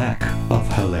 A lack of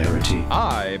hilarity?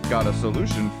 I've got a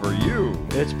solution for you.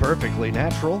 It's perfectly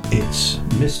natural. It's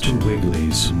Mr.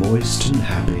 Wiggly's Moist and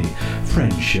Happy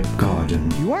Friendship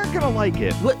Garden. You aren't gonna like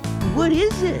it. What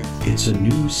is it? It's a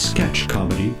new sketch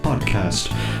comedy podcast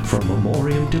from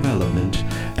Memorial Development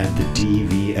and the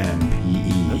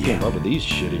DVMPE. I came up with these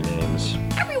shitty names.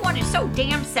 Everyone is so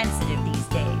damn sensitive these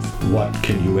days. What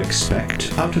can you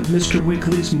expect out of Mr.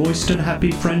 Wiggly's Moist and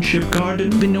Happy Friendship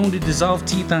Garden? Been known to dissolve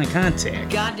teeth on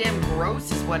contact. Goddamn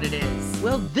gross is what it is.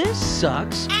 Well, this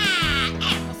sucks.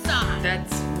 Applesauce.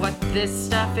 That's what this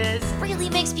stuff is? Really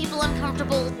makes people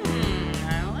uncomfortable.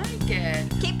 I like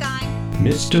it. Keep going.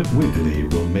 Mr. Wiggly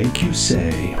will make you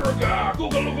say,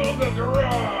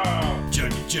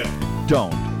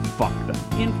 Don't fuck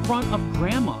them. In front of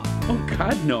Grandma. Oh,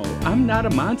 God, no. I'm not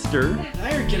a monster.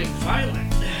 They're getting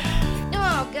violent.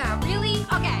 Oh, God, really?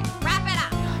 Okay, wrap it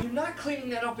up. You're not cleaning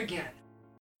that up again.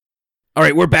 All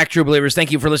right, we're back, true believers.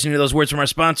 Thank you for listening to those words from our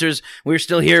sponsors. We're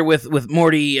still here with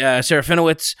Morty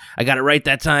Serafinowicz. I got it right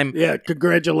that time. Yeah,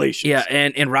 congratulations. Yeah,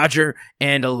 and Roger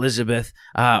and Elizabeth,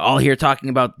 all here talking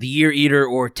about the Year Eater,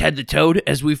 or Ted the Toad,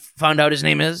 as we found out his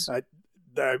name is.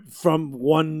 From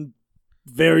one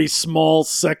very small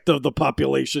sect of the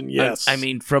population, yes. I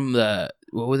mean, from the,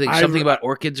 what was it, something about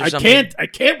orchids or something? I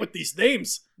can't with these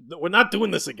names. We're not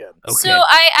doing this again. Okay. So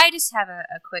I just have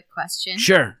a quick question.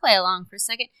 Sure. Play along for a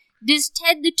second. Does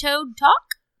Ted the Toad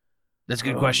talk? That's a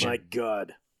good question. Oh, my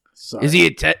God. Sorry. Is he a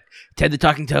Ted the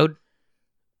Talking Toad?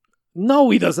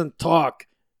 No, he doesn't talk.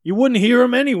 You wouldn't hear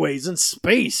him anyway. He's in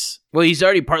space. Well, he's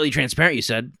already partly transparent, you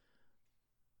said.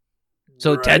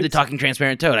 So Right. Ted the Talking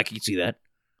Transparent Toad, I can see that.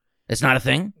 That's not a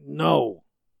thing? No,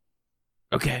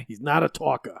 Okay. he's not a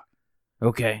talker.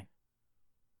 Okay.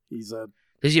 He's a...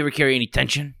 Does he ever carry any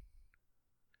tension?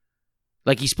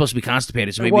 Like he's supposed to be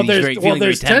constipated, so maybe he's feeling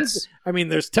very tense.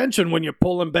 There's tension when you're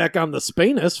pulling back on the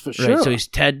Spanus, for sure. Right, so he's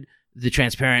Ted the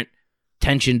Transparent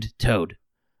Tensioned Toad.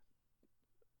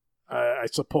 I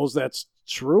suppose that's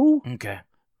true. Okay.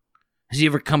 Has he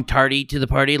ever come tardy to the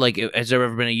party? Like, has there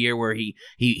ever been a year where he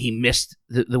missed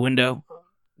the window?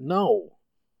 No.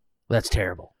 That's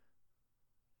terrible.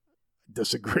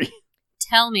 Disagree.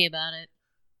 Tell me about it.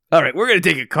 All right, we're going to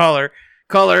take a caller.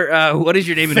 Caller, what is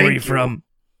your name and where are you from?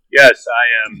 Yes, I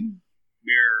am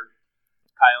Mayor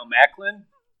Kyle Macklin.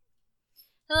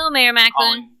 Hello, Mayor Macklin.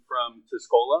 Calling from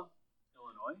Tuscola,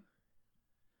 Illinois.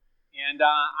 And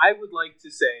I would like to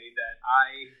say that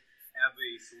I have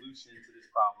a solution to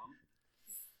this problem.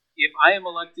 If I am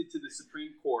elected to the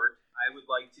Supreme Court, I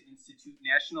would like to institute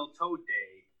National Toad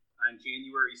Day on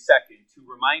January 2nd to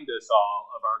remind us all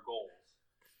of our goals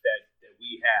that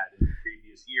we had in the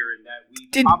previous year and that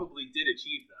we probably did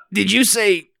achieve them. Did you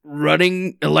say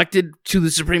elected to the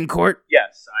Supreme Court?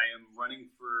 Yes, I am running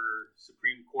for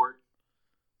Supreme Court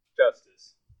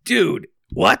Justice. Dude,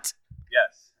 what?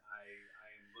 Yes, I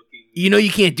am looking... You know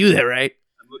you can't do that, right?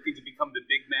 I'm looking to become the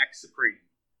Big Mac Supreme.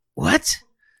 What?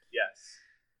 Yes.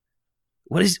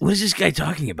 What is this guy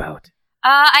talking about?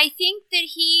 I think that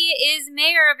he is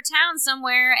mayor of a town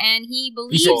somewhere, and he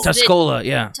believes You said Tuscola,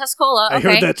 yeah. Tuscola, okay. I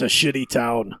heard that's a shitty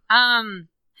town. I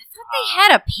thought they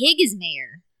had a pig as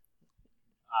mayor.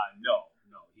 No,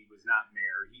 he was not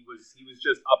mayor. He was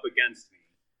just up against me,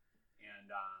 and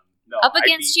no. Up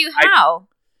against you? How?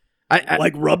 I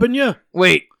like rubbing you?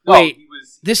 Wait.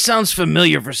 This sounds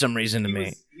familiar for some reason to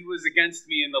me. He was against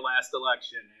me in the last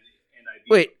election, and I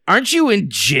beat Wait, aren't you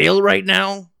in jail right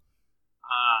now?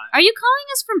 Are you calling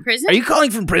us from prison? Are you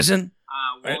calling from prison?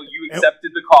 Well, you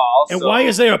accepted the call. And so why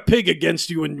is there a pig against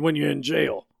you when you're in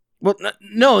jail? Well,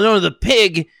 no, the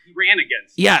pig. He ran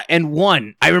against me. Yeah, and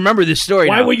won. I remember this story.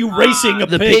 Why now. were you racing a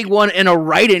the pig? pig won in a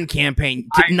write-in campaign,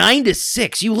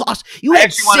 9-6. You lost. You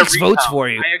had 6 votes for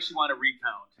you. I actually want to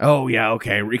recount. Oh yeah,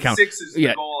 okay, recount. 6 is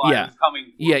the goal I was coming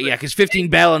for. Yeah, because 15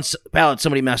 ballots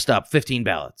somebody messed up. 15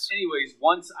 ballots. Anyways,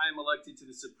 once I'm elected to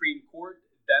the Supreme Court,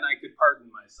 then I could pardon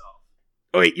myself.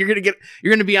 Oh wait, you're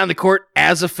gonna be on the court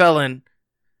as a felon,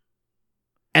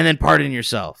 and then pardon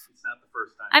yourself. It's not the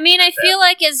first time. I mean, I feel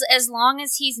like as long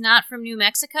as he's not from New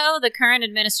Mexico, the current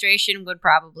administration would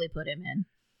probably put him in.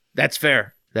 That's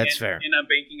fair. That's fair. And I'm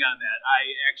banking on that. I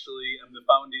actually am the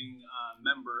founding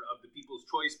member of the People's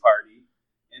Choice Party,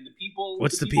 and the people.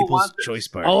 What's the people People's want this. Choice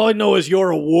Party? All I know is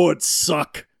your awards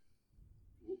suck.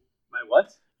 My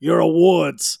what? Your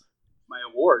awards. My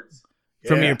awards.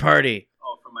 From your party.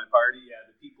 Oh, from my party, yeah,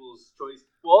 the People's Choice.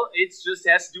 Well, it just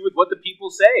has to do with what the people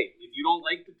say. If you don't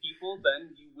like the people,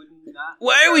 then you wouldn't not.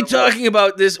 Why are we talking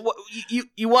about this?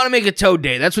 You want to make a Toad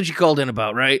Day? That's what you called in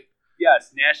about, right?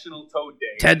 Yes, National Toad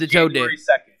Day. Ted the Toad Day. January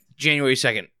 2nd. January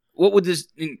 2nd. What would this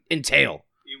entail?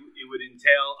 It would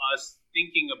entail us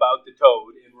thinking about the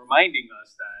toad and reminding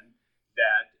us then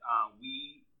that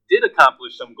we did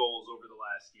accomplish some goals over the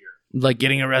last year. Like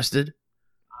getting arrested?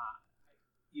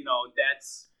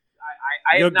 That's...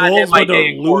 I Your have not had goals my were day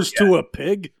to in court lose yet. to a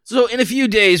pig? So in a few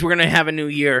days, we're going to have a new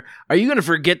year. Are you going to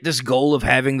forget this goal of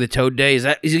having the Toad Day? Is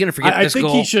he going to forget I this think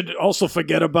goal? he should also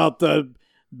forget about the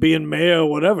being mayor or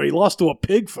whatever. He lost to a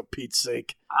pig, for Pete's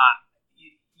sake.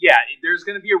 Yeah, there's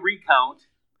going to be a recount,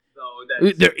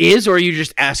 though. There is, or are you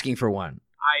just asking for one?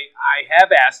 I have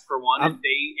asked for one, and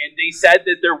they said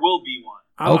that there will be one.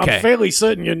 I'm fairly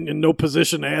certain you're in no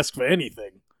position to ask for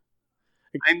anything.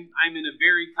 I'm in a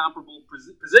very comparable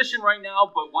position right now,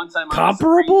 but once I'm on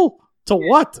Comparable? To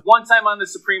what? Once I'm on the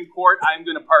Supreme Court, I'm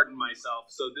going to pardon myself.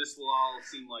 So this will all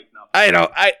seem like nothing.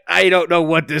 I don't know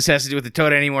what this has to do with the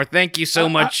Toad anymore. Thank you so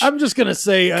much. I'm just going to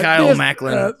say, Kyle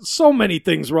Macklin. So many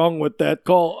things wrong with that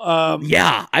call.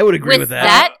 Yeah, I would agree with that.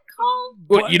 That call?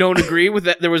 What, you don't agree with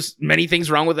that? There was many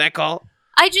things wrong with that call?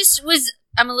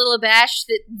 I'm a little abashed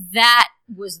that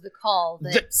was the call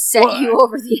that set you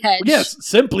over the edge. Yes,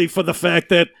 simply for the fact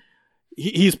that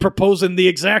he's proposing the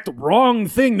exact wrong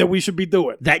thing that we should be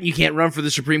doing. That you can't run for the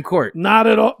Supreme Court. Not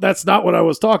at all. That's not what I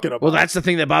was talking about. Well, that's the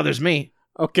thing that bothers me.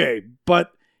 Okay,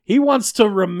 but he wants to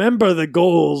remember the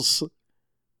goals.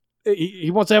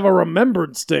 He wants to have a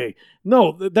remembrance day.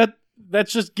 No, that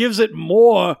just gives it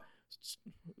more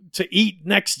to eat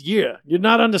next year. You're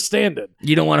not understanding.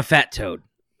 You don't want a fat toad.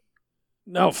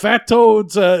 No, fat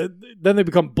toads, then they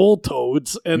become bull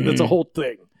toads, and it's a whole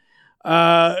thing.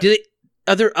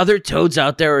 Other toads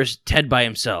out there, or is Ted by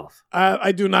himself?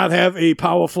 I do not have a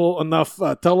powerful enough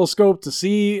telescope to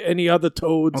see any other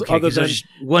toads Okay, other 'cause I than... was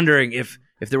just wondering if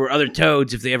there were other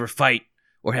toads, if they ever fight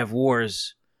or have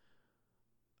wars.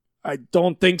 I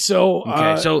don't think so.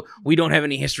 Okay, so we don't have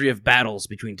any history of battles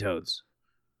between toads.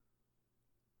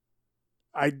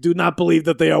 I do not believe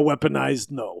that they are weaponized,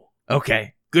 no.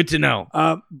 Okay, good to know.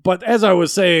 But as I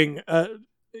was saying,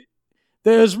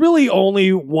 there's really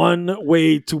only one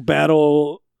way to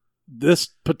battle this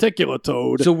particular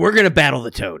toad. So we're going to battle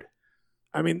the toad.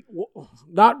 I mean,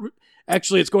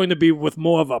 actually, it's going to be with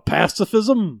more of a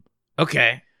pacifism.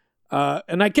 Okay.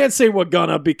 And I can't say we're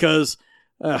gonna because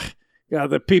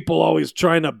the people always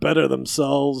trying to better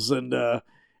themselves and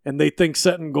they think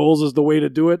setting goals is the way to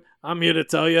do it. I'm here to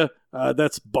tell you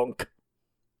that's bunk.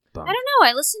 I don't know.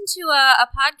 I listened to a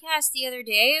podcast the other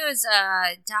day. It was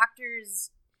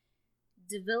Doctors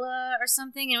Davila or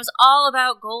something, and it was all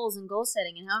about goals and goal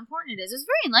setting and how important it is. It was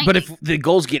very enlightening. But if the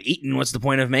goals get eaten, what's the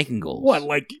point of making goals? What,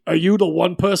 like, are you the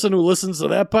one person who listens to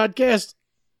that podcast?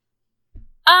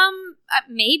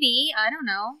 Maybe. I don't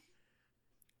know.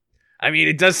 I mean,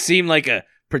 it does seem like a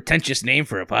pretentious name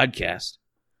for a podcast.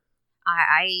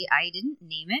 I didn't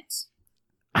name it.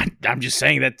 I'm just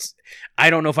saying that I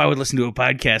don't know if I would listen to a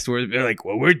podcast where they're like,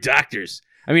 well, we're doctors.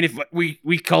 I mean, if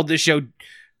we called this show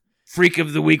Freak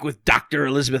of the Week with Dr.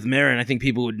 Elizabeth Marin, I think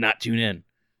people would not tune in.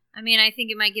 I mean, I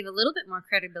think it might give a little bit more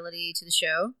credibility to the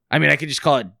show. I mean, I could just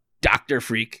call it Dr.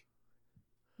 Freak.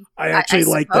 I actually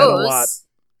like that a lot.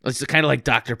 It's kind of like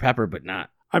Dr. Pepper, but not.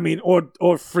 I mean,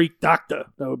 or Freak Doctor.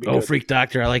 That would be good. Freak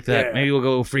Doctor. I like that. Yeah. Maybe we'll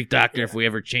go Freak Doctor if we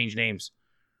ever change names.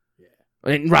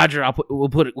 Yeah. And Roger, we'll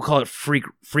call it Freak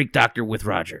Doctor with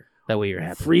Roger. That way you're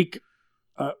happy. Freak.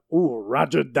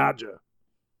 Roger Dodger.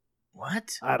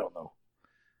 What? I don't know.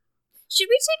 Should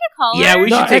we take a caller? Yeah, we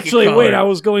should take actually, a caller. wait. I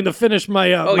was going to finish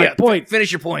my my point.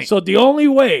 Finish your point. So the only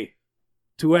way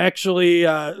to actually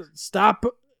stop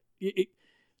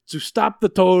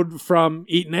the toad from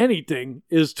eating anything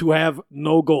is to have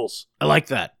no goals. I like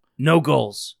that. No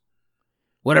goals.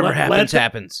 Whatever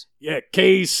happens. Yeah,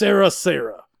 que Sarah.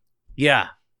 Yeah,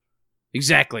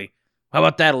 exactly. How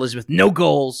about that, Elizabeth? No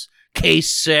goals. Que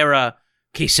Sarah.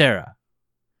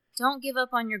 Don't give up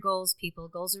on your goals, people.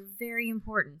 Goals are very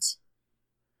important.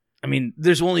 I mean,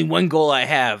 there's only one goal I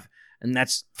have, and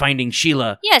that's finding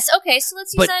Sheila. Yes, okay, so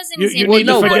let's use that as an you example. need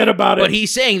to forget about it. But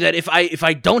he's saying that if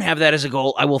I don't have that as a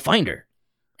goal, I will find her.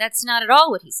 That's not at all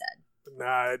what he said.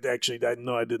 Nah, actually,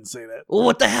 no, I didn't say that. Well,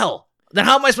 what the hell? Then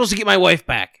how am I supposed to get my wife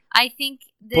back? I think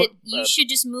that you should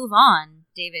just move on,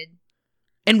 David.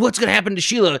 And what's going to happen to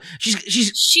Sheila?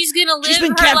 She's gonna live. She's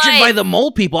been her captured life. by the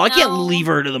mole people. I can't No. leave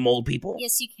her to the mole people.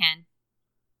 Yes, you can.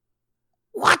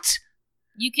 What?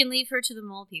 You can leave her to the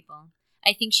mole people.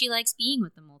 I think she likes being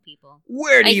with the mole people.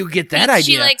 Where do you get that think idea?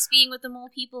 She likes being with the mole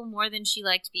people more than she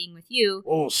liked being with you.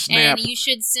 Oh, snap. And you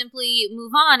should simply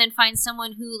move on and find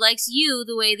someone who likes you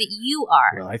the way that you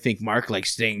are. Well, I think Mark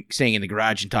likes staying in the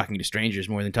garage and talking to strangers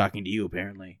more than talking to you,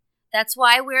 apparently. That's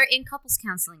why we're in couples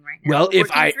counseling right now. Well, We're if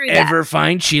working I through ever that.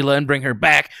 find Sheila and bring her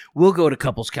back, we'll go to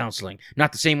couples counseling.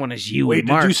 Not the same one as you Wait, and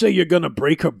Mark. did you say you're going to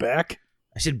break her back?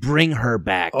 I said bring her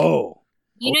back. Oh.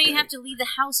 You know you have to leave the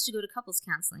house to go to couples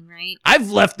counseling, right? I've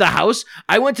left the house.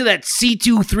 I went to that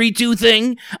C232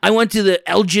 thing. I went to the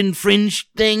Elgin Fringe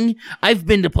thing. I've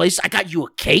been to places. I got you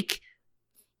a cake.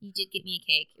 You did get me a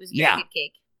cake. It was a Yeah. very good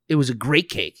cake. It was a great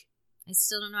cake. I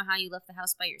still don't know how you left the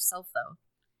house by yourself, though.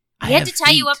 I We had have to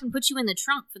tie you feet. up and put you in the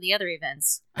trunk for the other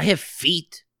events. I have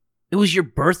feet. It was your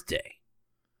birthday.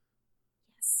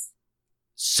 Yes.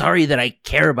 Sorry that I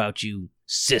care about you,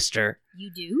 sister.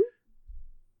 You do?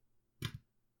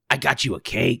 I got you a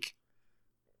cake.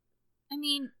 I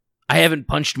mean, I haven't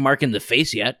punched Mark in the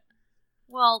face yet.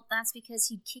 well, that's because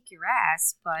he'd kick your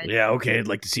ass, but Yeah, okay. I'd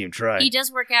like to see him try. he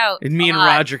does work out. And me a and lot.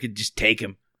 Roger could just take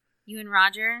him. You and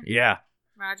Roger? Yeah.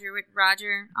 Roger.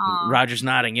 Aw. Roger's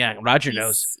nodding. Yeah, Roger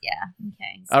knows. Yeah,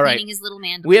 okay. He's All right. cleaning his little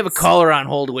man. We have a caller on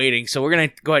hold waiting, so we're going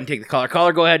to go ahead and take the caller.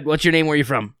 Caller, go ahead. What's your name? Where are you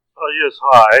from? Yes,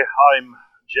 hi. I'm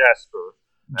Jasper.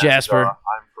 Jasper. And,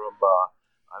 I'm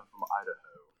from Idaho.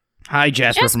 Hi,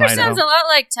 Jasper from Idaho. sounds a lot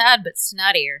like Todd, but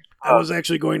snottier. I was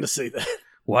actually going to say that.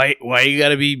 Why you got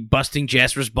to be busting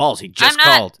Jasper's balls? He just I'm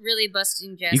not called. really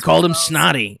busting Jasper's You called him balls.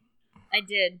 snotty. I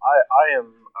did. I am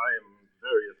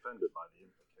very offended by the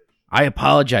implication. I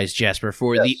apologize, Jasper,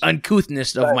 for the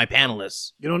uncouthness of my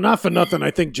panelists. You know, not for nothing,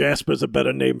 I think Jasper's a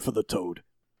better name for the Toad.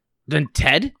 Then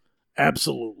Ted?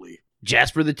 Absolutely.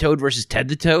 Jasper the Toad versus Ted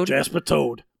the Toad? Jasper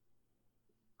Toad.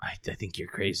 I think you're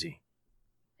crazy.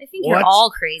 I think you're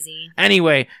all crazy.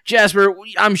 Anyway, Jasper,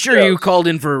 I'm sure you called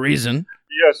in for a reason.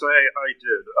 Yes, I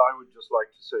did. I would just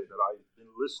like to say that I've been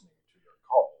listening to your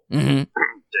call, Mm-hmm.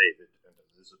 David and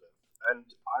Elizabeth, and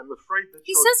I'm afraid that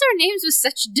He says our names with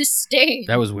such disdain.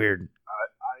 That was weird.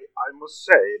 I must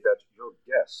say that your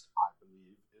guest, I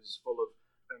believe, is full of,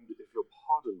 and if you'll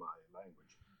pardon my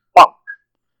language, bunk.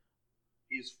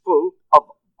 He's full of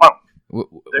bunk.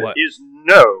 There is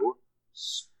no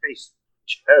space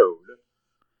toad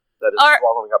that is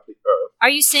swallowing up the earth. Are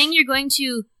you saying you're going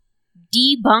to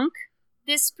debunk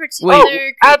this particular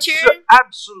creature?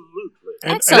 Absolutely.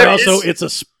 And Excellent. also,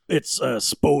 it's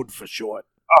Spode for short.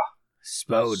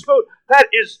 Spode. That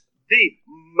is the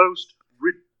most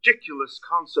ridiculous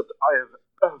concept I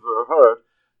have ever heard.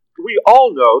 We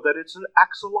all know that it's an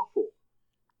axolotl.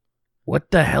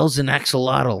 What the hell's an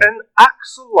axolotl? An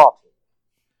axolotl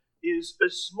is a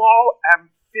small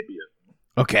amphibian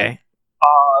Okay.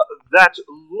 that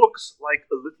looks like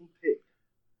a little pig.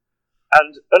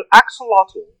 And an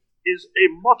axolotl is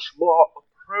a much more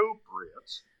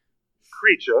appropriate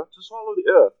creature to swallow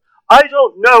the earth. I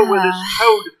don't know where this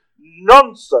toad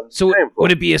nonsense So came from.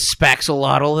 would it be a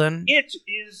spaxolotl then? It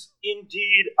is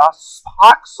indeed a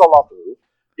spaxolotl,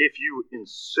 if you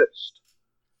insist.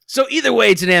 So either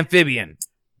way, it's an amphibian.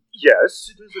 Yes,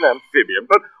 it is an amphibian,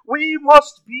 but we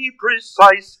must be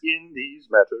precise in these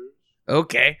matters.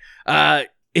 Okay.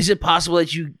 Is it possible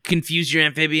that you confuse your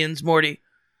amphibians, Morty?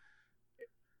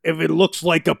 If it looks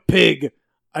like a pig,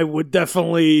 I would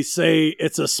definitely say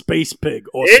it's a space pig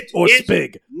or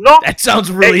spig. That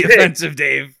sounds really offensive,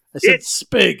 Dave. I said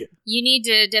spig. You need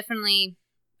to definitely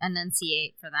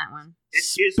enunciate for that one. It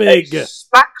is Spig. a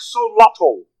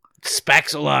spaxolotl.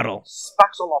 Spaxolotl.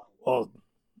 Spaxolotl. Oh,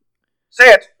 Say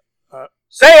it.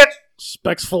 Say it.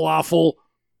 Specs falafel.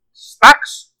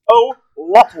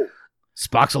 Spaxolotl.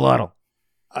 Spoxolotl.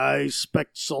 I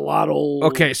spexolotl.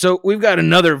 Okay, so we've got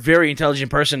another very intelligent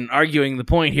person arguing the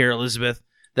point here, Elizabeth,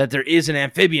 that there is an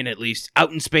amphibian, at least,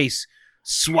 out in space,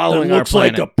 swallowing That our looks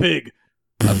planet. like a pig.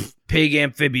 A pig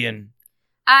amphibian.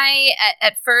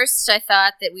 At first, I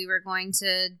thought that we were going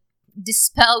to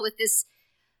dispel with this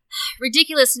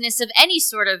ridiculousness of any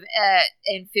sort of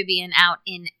amphibian out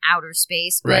in outer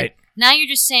space. But Right. now you're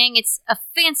just saying it's a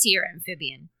fancier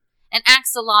amphibian, an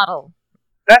axolotl.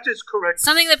 That is correct.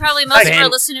 Something that probably most of our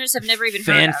listeners have never even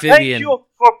heard of. Thank you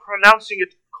for pronouncing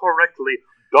it correctly,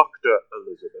 Dr.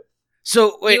 Elizabeth.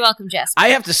 So wait, You're welcome, Jasper. I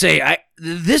have to say,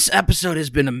 this episode has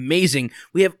been amazing.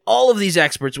 We have all of these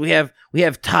experts. We have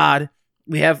Todd.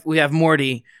 we have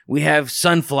Morty, we have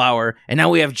Sunflower, and now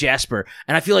we have Jasper.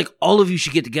 And I feel like all of you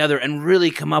should get together and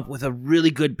really come up with a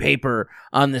really good paper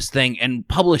on this thing and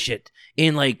publish it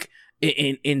in like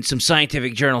in some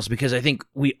scientific journals, because I think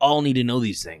we all need to know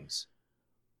these things.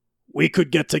 We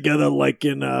could get together like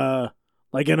in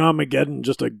Armageddon,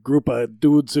 just a group of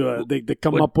dudes who they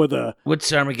come up with a.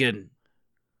 What's Armageddon?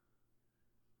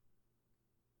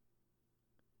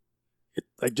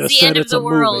 I just the said end it's of the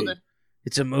a world. movie.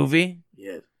 It's a movie?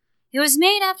 Yeah. It was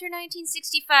made after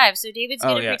 1965, so David's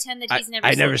going to pretend that he's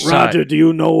never seen it. Roger, do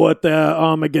you know what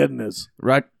Armageddon is?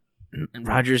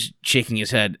 Roger's shaking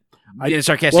his head. In a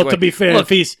sarcastic way. To be fair, Look, if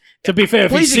he's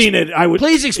seen it, I would.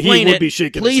 Please explain he it. Would be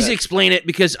shaking Please his head. explain it,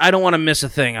 because I don't want to miss a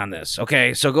thing on this.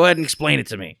 Okay, so go ahead and explain it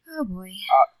to me. Oh boy.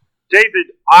 David,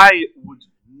 I would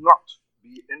not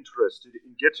be interested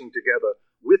in getting together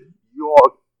with your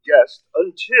guest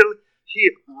until he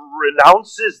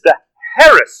renounces the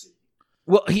heresy.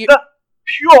 Well, the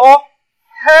pure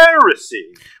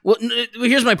heresy. Well,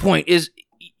 here's my point: is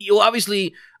you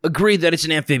obviously agree that it's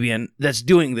an amphibian that's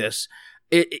doing this.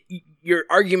 Your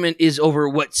argument is over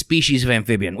what species of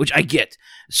amphibian, which I get.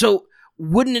 So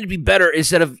wouldn't it be better,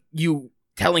 instead of you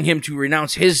telling him to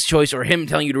renounce his choice or him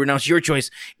telling you to renounce your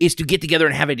choice, is to get together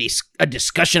and have a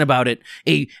discussion about it,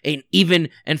 an even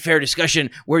and fair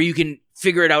discussion where you can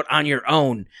figure it out on your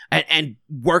own and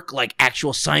work like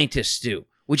actual scientists do,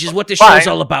 which is what this show is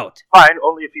all about. Fine,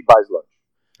 only if he buys lunch.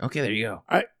 Okay, there you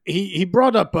go. He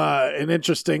brought up an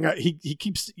interesting. He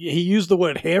used the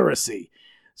word heresy.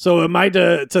 So am I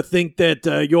to think that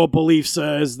your belief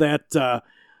says that the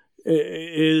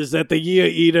Year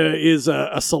Eater is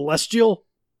a celestial?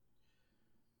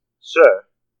 Sir,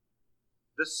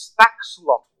 the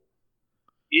Spaxlotl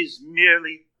is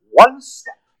merely one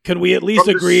step. Can we at least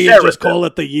from agree the and just Seraphim. call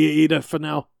it the Year Eater for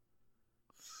now?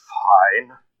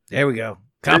 Fine. There we go.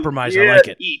 Compromise. The I like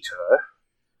it. Eater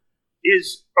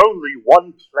is only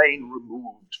one plane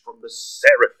removed from the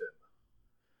Seraphim.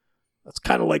 That's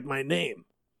kind of like my name.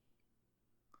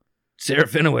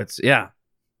 Serafinowicz, yeah.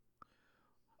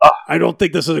 I don't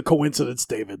think this is a coincidence,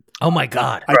 David. Oh my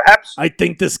God. Perhaps. I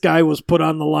think this guy was put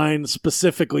on the line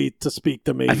specifically to speak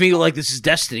to me. I feel like this is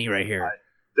destiny right here.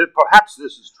 Perhaps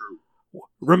this is true.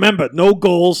 Remember, no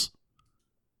goals.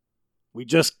 We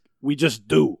just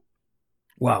do.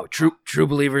 Wow, true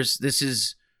believers, this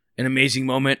is an amazing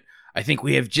moment. I think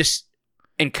we have just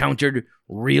encountered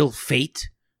real fate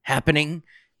happening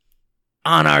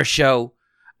on our show.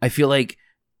 I feel like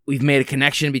we've made a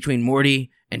connection between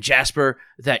Morty and Jasper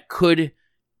that could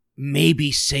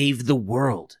maybe save the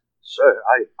world. Sir,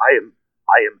 I am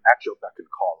at your beck and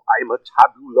call. I am a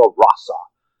tabula rasa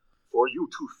for you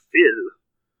to fill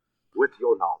with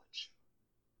your knowledge.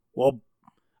 Well,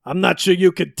 I'm not sure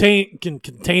you can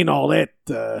contain all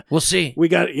that. We'll see. We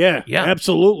got yeah,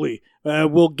 absolutely.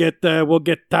 We'll get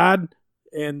Todd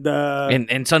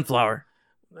and Sunflower.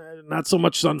 Not so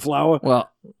much Sunflower. Well,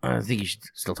 I think you should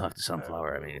still talk to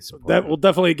Sunflower. I mean, it's important. That will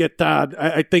definitely get Todd.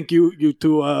 I think you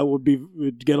two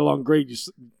would get along great. You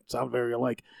sound very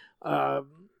alike. And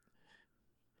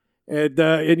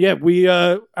yeah, we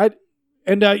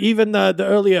even the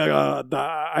earlier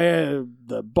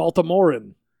the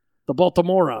Baltimorean. The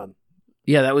Baltimorean.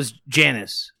 Yeah, that was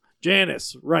Janice.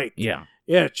 Janice, right. Yeah.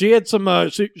 Yeah, she had some,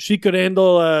 she could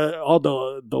handle all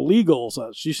the legals.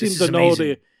 She seemed to know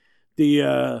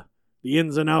the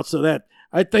ins and outs of that.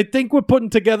 I think we're putting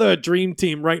together a dream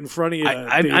team right in front of you.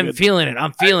 I'm feeling it.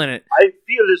 I'm feeling it. I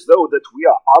feel as though that we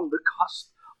are on the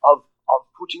cusp of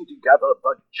putting together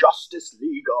the Justice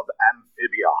League of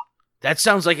Amphibia. That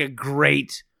sounds like a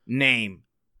great name.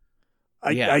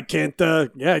 I can't, I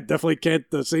definitely can't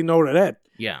say no to that.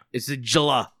 Yeah, it's the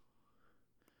Jala.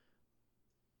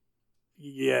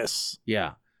 Yes.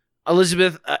 Yeah.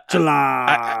 Elizabeth,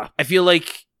 Jala. I feel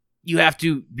like you have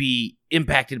to be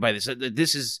impacted by this.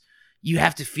 You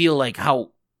have to feel like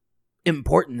how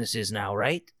important this is now,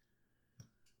 right?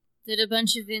 Did a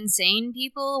bunch of insane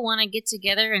people want to get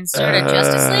together and start a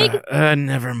Justice League?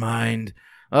 Never mind.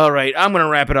 All right, I'm going to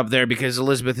wrap it up there because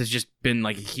Elizabeth has just been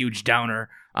like a huge downer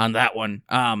on that one.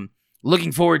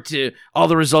 Looking forward to all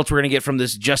the results we're going to get from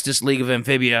this Justice League of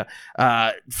Amphibia.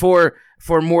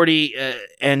 For Morty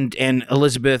and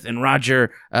Elizabeth and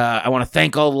Roger, I want to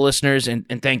thank all the listeners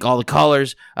and thank all the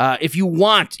callers. If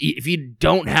you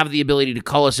don't have the ability to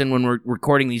call us in when we're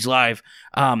recording these live,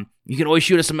 you can always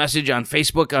shoot us a message on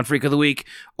Facebook on Freak of the Week,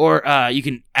 or you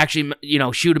can actually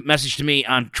shoot a message to me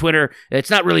on Twitter. It's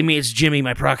not really me, it's Jimmy,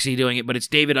 my proxy, doing it, but it's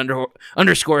David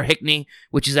underscore Hickney,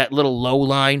 which is that little low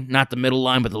line, not the middle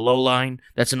line, but the low line.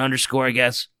 That's an underscore, I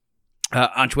guess.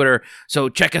 On Twitter. So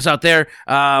check us out there.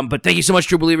 But thank you so much,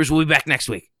 True Believers. We'll be back next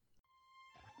week.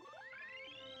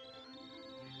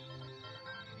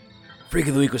 Freak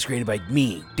of the Week was created by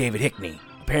me, David Hickney.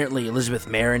 Apparently, Elizabeth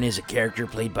Marin is a character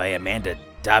played by Amanda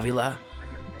Davila.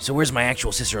 So where's my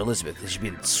actual sister Elizabeth? Has she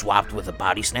been swapped with a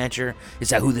body snatcher? Is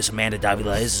that who this Amanda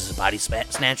Davila is a body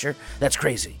snatcher? That's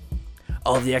crazy.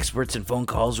 All of the experts and phone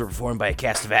calls were performed by a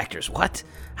cast of actors. What?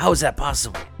 How is that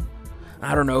possible?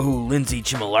 I don't know who Lindsay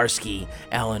Chmielewski,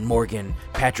 Alan Morgan,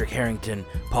 Patrick Harrington,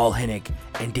 Paul Hinnick,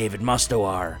 and David Musto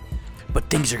are, but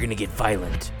things are gonna get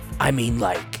violent. I mean,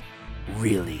 like,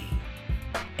 really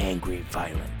angry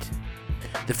violent.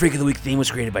 The Freak of the Week theme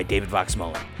was created by David Vox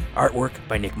Mullen. Artwork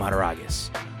by Nick Mataragas.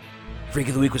 Freak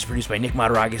of the Week was produced by Nick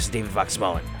Mataragas and David Vox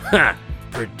Mullen. Ha!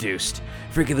 Produced.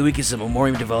 Freak of the Week is a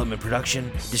Memoriam Development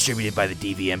production distributed by the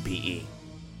DVMPE.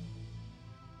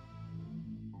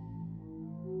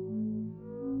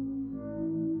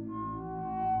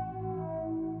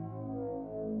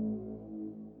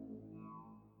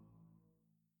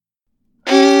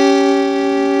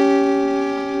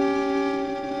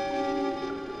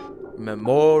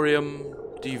 Memoriam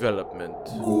Development.